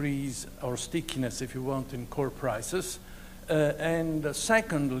increase or stickiness, if you want, in core prices. And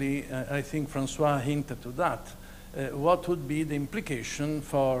secondly, I think Francois hinted to that, what would be the implication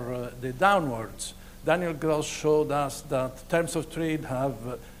for the downwards? Daniel Gross showed us that terms of trade have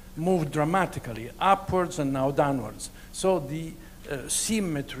moved dramatically, upwards and now downwards. So the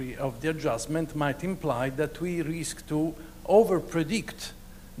symmetry of the adjustment might imply that we risk to over-predict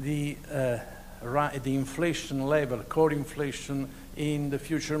the inflation level, core inflation, in the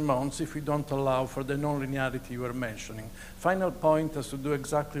future months if we don't allow for the non-linearity you were mentioning. Final point has to do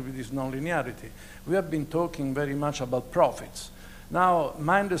exactly with this non-linearity. We have been talking very much about profits. Now,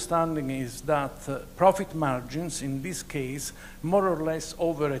 my understanding is that profit margins, in this case, more or less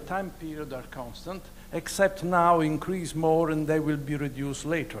over a time period are constant, except now increase more and they will be reduced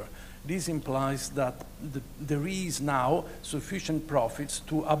later. This implies that there is now sufficient profits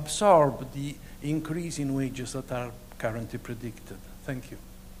to absorb the increase in wages that are currently predicted. Thank you.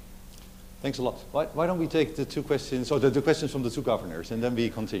 Thanks a lot. Why don't we take the two questions, or the questions from the two governors, and then we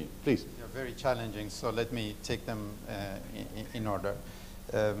continue. Please. They're very challenging, so let me take them in order.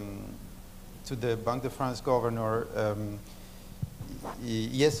 To the Banque de France governor,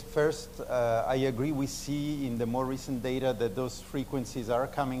 yes, first, I agree. We see in the more recent data that those frequencies are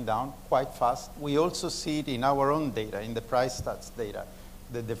coming down quite fast. We also see it in our own data, in the price stats data,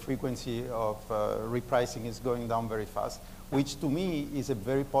 that the frequency of repricing is going down very fast, which to me is a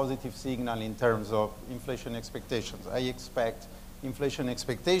very positive signal in terms of inflation expectations. I expect inflation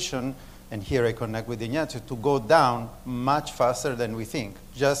expectation, and here I connect with Ignazio, to go down much faster than we think,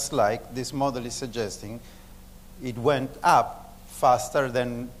 just like this model is suggesting. It went up faster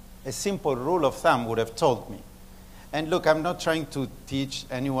than a simple rule of thumb would have told me. And look, I'm not trying to teach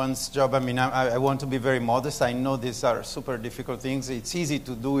anyone's job. I mean, I want to be very modest. I know these are super difficult things. It's easy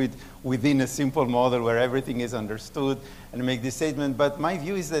to do it within a simple model where everything is understood and make this statement. But my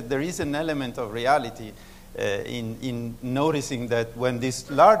view is that there is an element of reality in noticing that when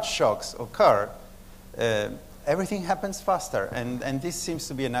these large shocks occur, everything happens faster. And this seems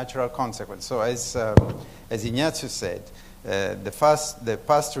to be a natural consequence. So as Ignazio said, the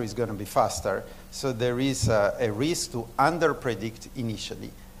pass-through is going to be faster, so there is a risk to under-predict initially,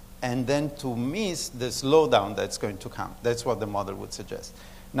 and then to miss the slowdown that's going to come. That's what the model would suggest.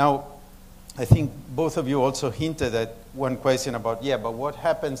 Now, I think both of you also hinted at one question about, yeah, but what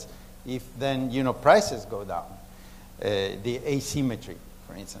happens if then, prices go down? The asymmetry,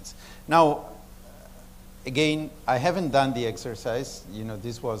 for instance. Now, again, I haven't done the exercise.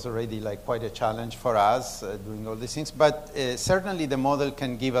 This was already like quite a challenge for us doing all these things. But certainly the model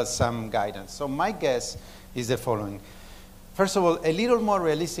can give us some guidance. So my guess is the following. First of all, a little more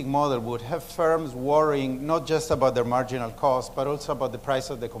realistic model would have firms worrying not just about their marginal cost, but also about the price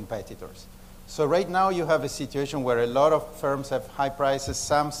of the competitors. So right now you have a situation where a lot of firms have high prices.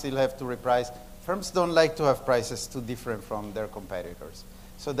 Some still have to reprice. Firms don't like to have prices too different from their competitors.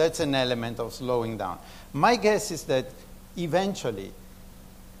 So that's an element of slowing down. My guess is that eventually,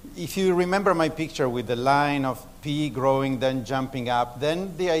 if you remember my picture with the line of P growing, then jumping up,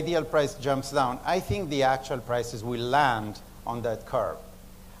 then the ideal price jumps down. I think the actual prices will land on that curve.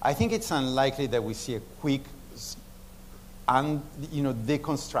 I think it's unlikely that we see a quick and the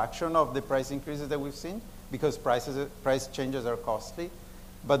construction of the price increases that we've seen, because price changes are costly.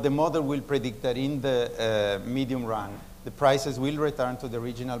 But the model will predict that in the medium run, the prices will return to the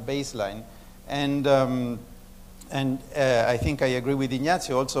regional baseline. And I think I agree with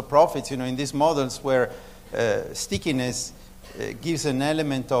Ignazio. Also, profits, in these models where stickiness gives an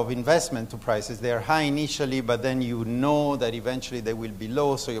element of investment to prices. They are high initially, but then you know that eventually they will be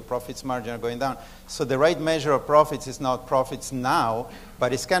low, so your profits margin are going down. So the right measure of profits is not profits now,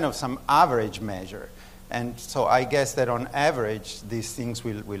 but it's kind of some average measure. And so I guess that on average, these things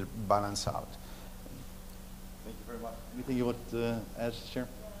will balance out. Thank you very much. Anything you want to add, Sharon?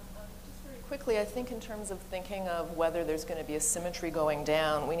 Just very quickly, I think in terms of thinking of whether there's going to be a symmetry going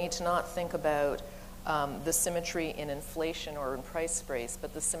down, we need to not think about the symmetry in inflation or in price space,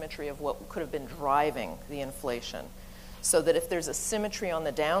 but the symmetry of what could have been driving the inflation. So that if there's a symmetry on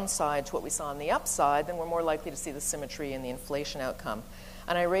the downside to what we saw on the upside, then we're more likely to see the symmetry in the inflation outcome.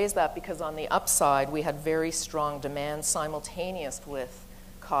 And I raise that because on the upside, we had very strong demand simultaneous with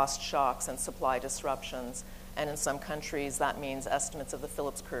cost shocks and supply disruptions. And in some countries, that means estimates of the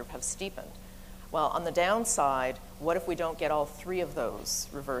Phillips curve have steepened. Well, on the downside, what if we don't get all three of those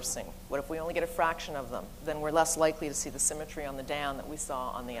reversing? What if we only get a fraction of them? Then we're less likely to see the symmetry on the down that we saw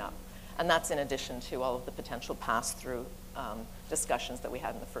on the up. And that's in addition to all of the potential pass-through discussions that we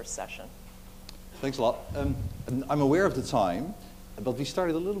had in the first session. Thanks a lot. I'm aware of the time, but we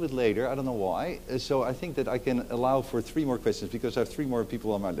started a little bit later. I don't know why. So I think that I can allow for 3 more questions because I have 3 more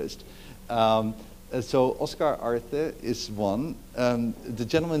people on my list. So Oscar Arce is one. The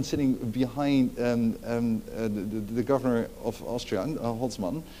gentleman sitting behind the governor of Austria,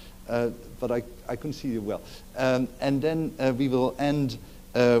 Holzmann, but I couldn't see you well. And then we will end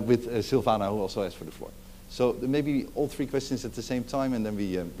with Silvana, who also asked for the floor. So maybe all 3 questions at the same time, and then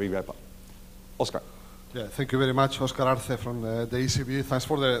we wrap up. Oscar. Yeah, thank you very much, Oscar Arce from the ECB. Thanks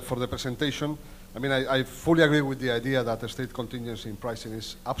for the presentation. I mean, I fully agree with the idea that the state contingency in pricing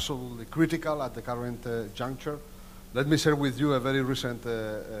is absolutely critical at the current juncture. Let me share with you a very recent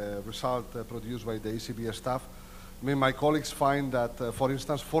result produced by the ECB staff. I mean, my colleagues find that, for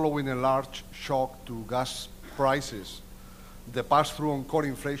instance, following a large shock to gas prices, the pass-through on core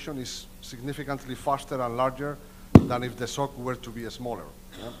inflation is significantly faster and larger than if the shock were to be smaller.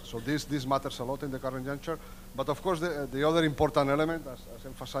 Yeah? So this matters a lot in the current juncture. But of course, the other important element, as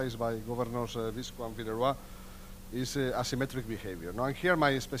emphasized by Governors Visco and Villeroy, is asymmetric behavior. Now, here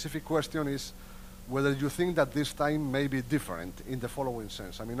my specific question is whether you think that this time may be different in the following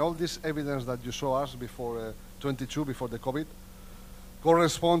sense. I mean, all this evidence that you show us before 22, before the COVID,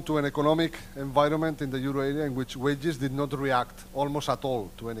 correspond to an economic environment in the euro area in which wages did not react almost at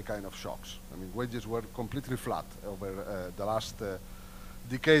all to any kind of shocks. I mean, wages were completely flat over the last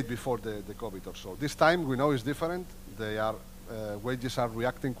decade before the COVID or so. This time we know is different. Wages are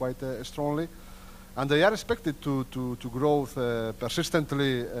reacting quite strongly, and they are expected to grow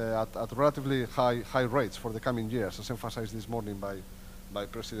persistently at relatively high rates for the coming years, as emphasized this morning by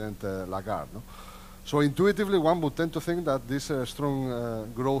President Lagarde. No? So intuitively, one would tend to think that this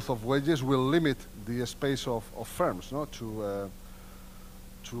strong growth of wages will limit the space of firms, no,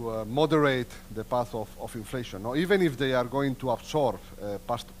 to moderate the path of inflation. Now, even if they are going to absorb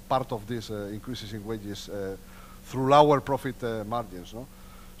part of these increases in wages through lower profit margins. No?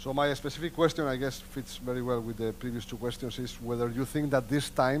 So my specific question, I guess, fits very well with the previous 2 questions, is whether you think that this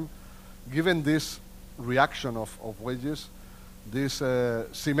time, given this reaction of wages, this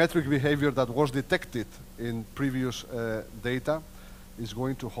symmetric behavior that was detected in previous data is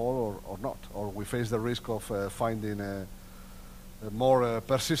going to hold or not, or we face the risk of finding a more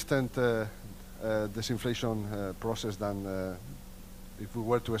persistent disinflation process than if we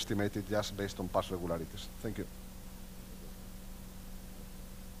were to estimate it just based on past regularities. Thank you.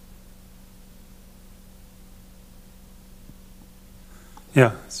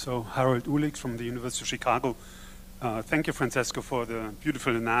 Yeah, so Harold Uhlig from the University of Chicago. Thank you, Francesco, for the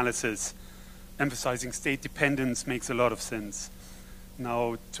beautiful analysis. Emphasizing state dependence makes a lot of sense.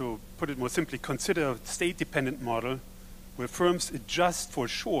 Now, to put it more simply, consider a state-dependent model where firms adjust for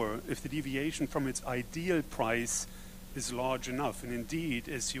sure if the deviation from its ideal price is large enough. And indeed,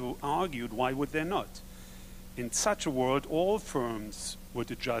 as you argued, why would they not? In such a world, all firms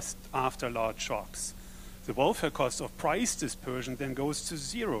would adjust after large shocks. The welfare cost of price dispersion then goes to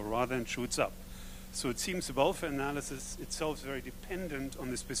 0 rather than shoots up. So it seems the welfare analysis itself is very dependent on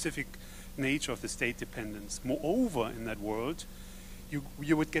the specific nature of the state dependence. Moreover, in that world,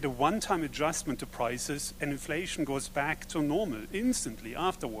 you would get a one-time adjustment to prices and inflation goes back to normal instantly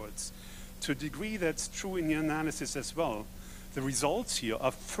afterwards. To a degree that's true in your analysis as well. The results here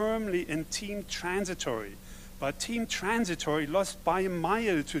are firmly and team transitory. But team transitory lost by a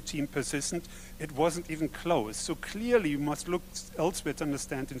mile to team persistent. It wasn't even close. So clearly you must look elsewhere to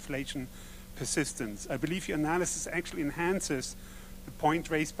understand inflation persistence. I believe your analysis actually enhances the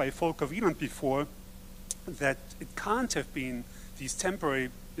point raised by Volker Wieland before, that it can't have been these temporary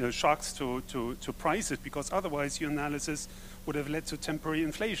shocks to prices, because otherwise your analysis would have led to temporary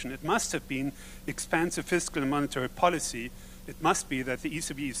inflation. It must have been expansive fiscal and monetary policy. It must be that the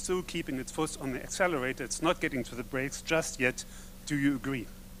ECB is still keeping its foot on the accelerator. It's not getting to the brakes just yet. Do you agree?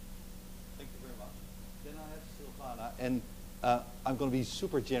 Thank you very much. Then I have Silvana, and I'm going to be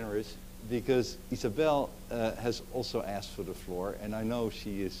super generous because Isabel has also asked for the floor, and I know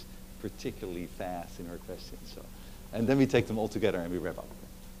she is particularly fast in her questions. So, and then we take them all together and we wrap up.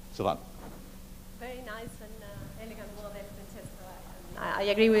 Silvana. Very nice and elegant model, Francesco. I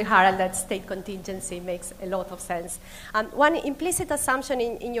agree with Harald that state contingency makes a lot of sense. One implicit assumption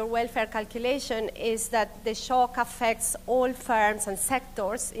in your welfare calculation is that the shock affects all firms and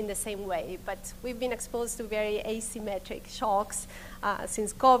sectors in the same way, but we've been exposed to very asymmetric shocks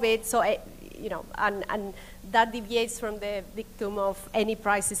since COVID, so and that deviates from the dictum of any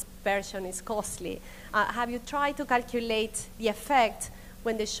price dispersion is costly. Have you tried to calculate the effect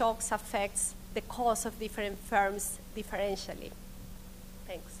when the shocks affects the cost of different firms differentially?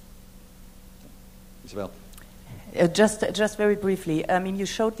 Thanks. Isabel. Just very briefly, I mean, you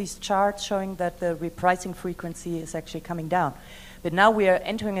showed these charts showing that the repricing frequency is actually coming down. But now we are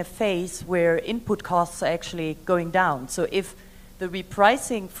entering a phase where input costs are actually going down. So if the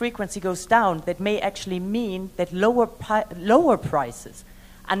repricing frequency goes down, that may actually mean that lower prices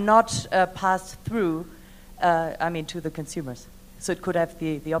are not passed through, to the consumers. So it could have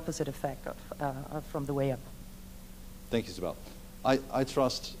the opposite effect from the way up. Thank you, Isabel. I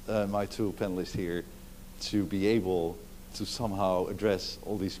trust my two panelists here to be able to somehow address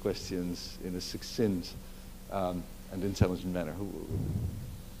all these questions in a succinct and intelligent manner. I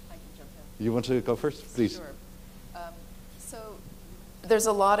can jump in. You want to go first, please? Sure. So there's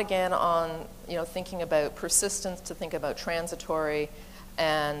a lot again on thinking about persistence, to think about transitory,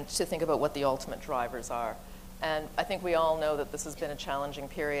 and to think about what the ultimate drivers are. And I think we all know that this has been a challenging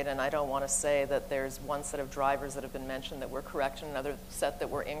period, and I don't want to say that there's one set of drivers that have been mentioned that were correct and another set that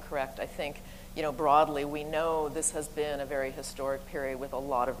were incorrect. I think, broadly, we know this has been a very historic period with a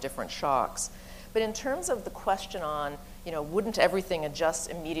lot of different shocks. But in terms of the question on, wouldn't everything adjust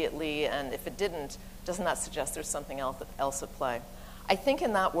immediately, and if it didn't, doesn't that suggest there's something else at play? I think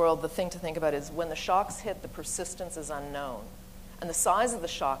in that world, the thing to think about is when the shocks hit, the persistence is unknown. And the size of the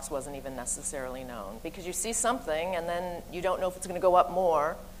shocks wasn't even necessarily known, because you see something and then you don't know if it's going to go up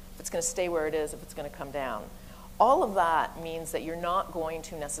more, if it's going to stay where it is, if it's going to come down. All of that means that you're not going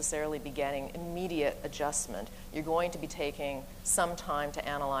to necessarily be getting immediate adjustment. You're going to be taking some time to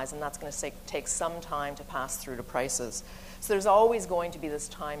analyze, and that's going to take some time to pass through to prices. So there's always going to be this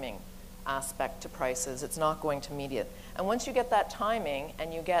timing aspect to prices. It's not going to immediate. And once you get that timing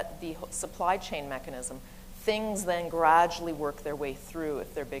and you get the supply chain mechanism, things then gradually work their way through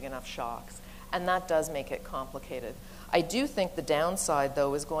if they're big enough shocks. And that does make it complicated. I do think the downside,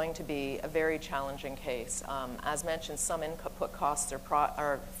 though, is going to be a very challenging case. As mentioned, some input costs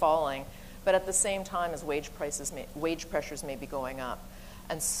are falling, but at the same time as wage pressures may be going up.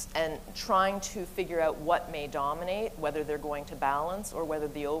 And trying to figure out what may dominate, whether they're going to balance or whether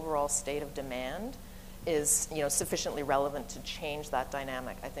the overall state of demand is sufficiently relevant to change that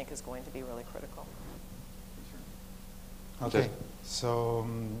dynamic, I think is going to be really critical. Okay, so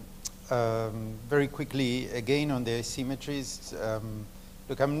very quickly, again on the asymmetries,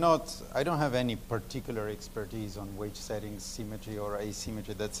 look, I don't have any particular expertise on wage setting, symmetry or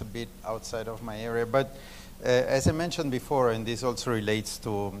asymmetry. That's a bit outside of my area. But as I mentioned before, and this also relates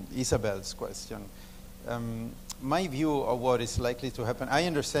to Isabel's question, my view of what is likely to happen, I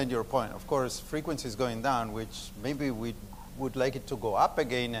understand your point. Of course, frequency is going down, which maybe we would like it to go up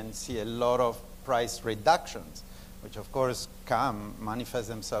again and see a lot of price reductions, which of course manifest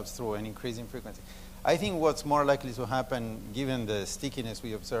themselves through an increase in frequency. I think what's more likely to happen, given the stickiness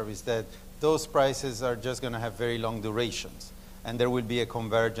we observe, is that those prices are just going to have very long durations, and there will be a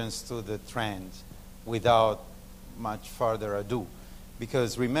convergence to the trend without much further ado.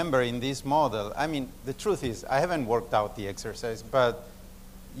 Because remember, in this model, the truth is, I haven't worked out the exercise, but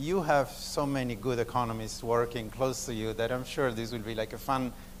you have so many good economists working close to you that I'm sure this will be like a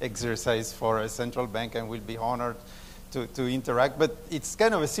fun exercise for a central bank, and we'll be honored to interact. But it's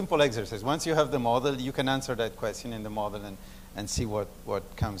kind of a simple exercise. Once you have the model, you can answer that question in the model and see what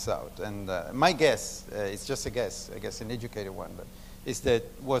comes out. And my guess, it's just a guess, I guess an educated one, but is that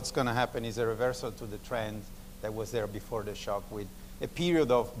what's going to happen is a reversal to the trend that was there before the shock, with a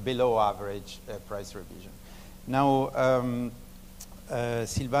period of below average price revision. Now,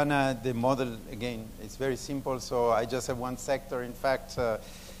 Silvana, the model, again, it's very simple, so I just have one sector. In fact,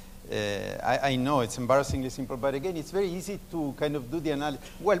 I know it's embarrassingly simple, but again, it's very easy to kind of do the analysis.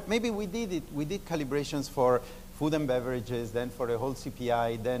 Well, maybe we did it. We did calibrations for food and beverages, then for the whole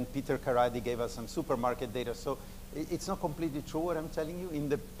CPI, then Peter Karadi gave us some supermarket data. So it's not completely true what I'm telling you. In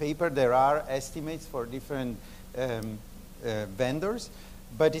the paper, there are estimates for different vendors,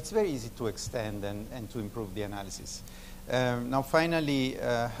 but it's very easy to extend and to improve the analysis. Now, finally,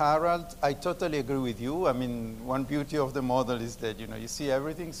 Harald, I totally agree with you. I mean, one beauty of the model is that, you know, you see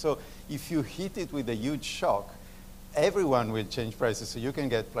everything. So if you hit it with a huge shock, everyone will change prices, so you can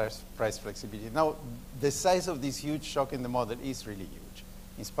get price flexibility. Now, the size of this huge shock in the model is really huge,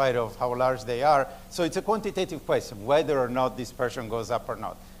 in spite of how large they are. So it's a quantitative question, whether or not dispersion goes up or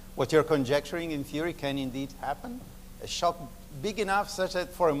not. What you're conjecturing, in theory, can indeed happen. A shock big enough such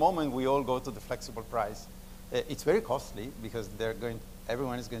that for a moment we all go to the flexible price. It's very costly because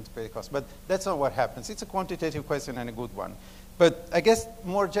everyone is going to pay the cost. But that's not what happens. It's a quantitative question and a good one. But I guess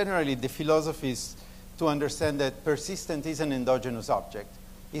more generally, the philosophy is to understand that persistent is an endogenous object.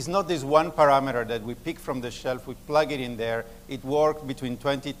 It's not this one parameter that we pick from the shelf, we plug it in there, it worked between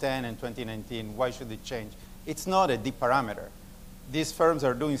 2010 and 2019, why should it change? It's not a deep parameter. These firms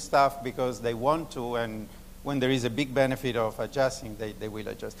are doing stuff because they want to, and when there is a big benefit of adjusting, they will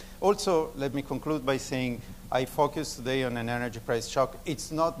adjust. Also, let me conclude by saying I focus today on an energy price shock.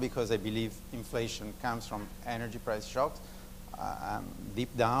 It's not because I believe inflation comes from energy price shocks.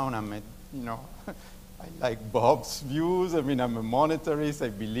 Deep down, I like Bob's views. I mean, I'm a monetarist. I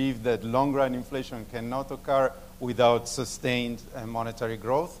believe that long-run inflation cannot occur without sustained monetary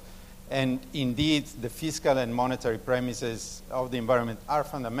growth. And indeed, the fiscal and monetary premises of the environment are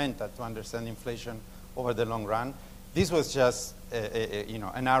fundamental to understand inflation over the long run. This was just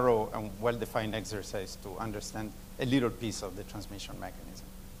a narrow and well-defined exercise to understand a little piece of the transmission mechanism.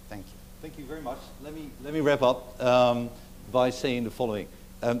 Thank you. Thank you very much. Let me wrap up by saying the following.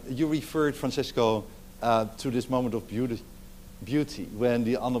 You referred, Francesco, to this moment of beauty when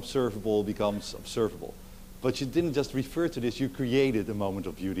the unobservable becomes observable. But you didn't just refer to this, you created a moment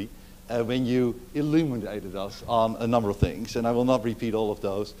of beauty when you illuminated us on a number of things. And I will not repeat all of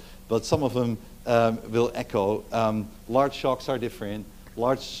those, but some of them will echo. Large shocks are different.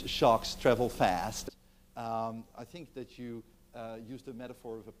 Large shocks travel fast. I think that you used the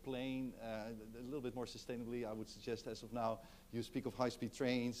metaphor of a plane a little bit more sustainably. I would suggest as of now you speak of high-speed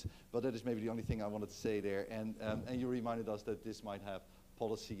trains, but that is maybe the only thing I wanted to say there. And you reminded us that this might have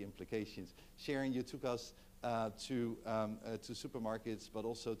policy implications. Sharon, you took us to supermarkets, but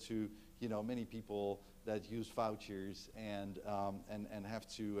also to many people that use vouchers and have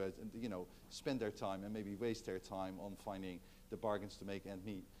to spend their time and maybe waste their time on finding the bargains to make ends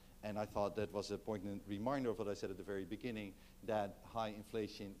meet. And I thought that was a poignant reminder of what I said at the very beginning, that high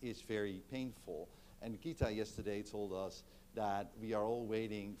inflation is very painful. And Gita yesterday told us that we are all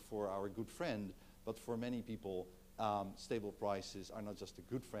waiting for our good friend, but for many people, stable prices are not just a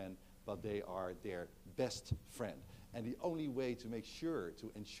good friend, but they are their best friend. And the only way to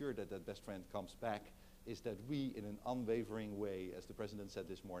ensure that that best friend comes back is that we, in an unwavering way, as the President said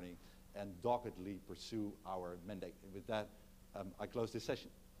this morning, and doggedly pursue our mandate. And with that, I close this session.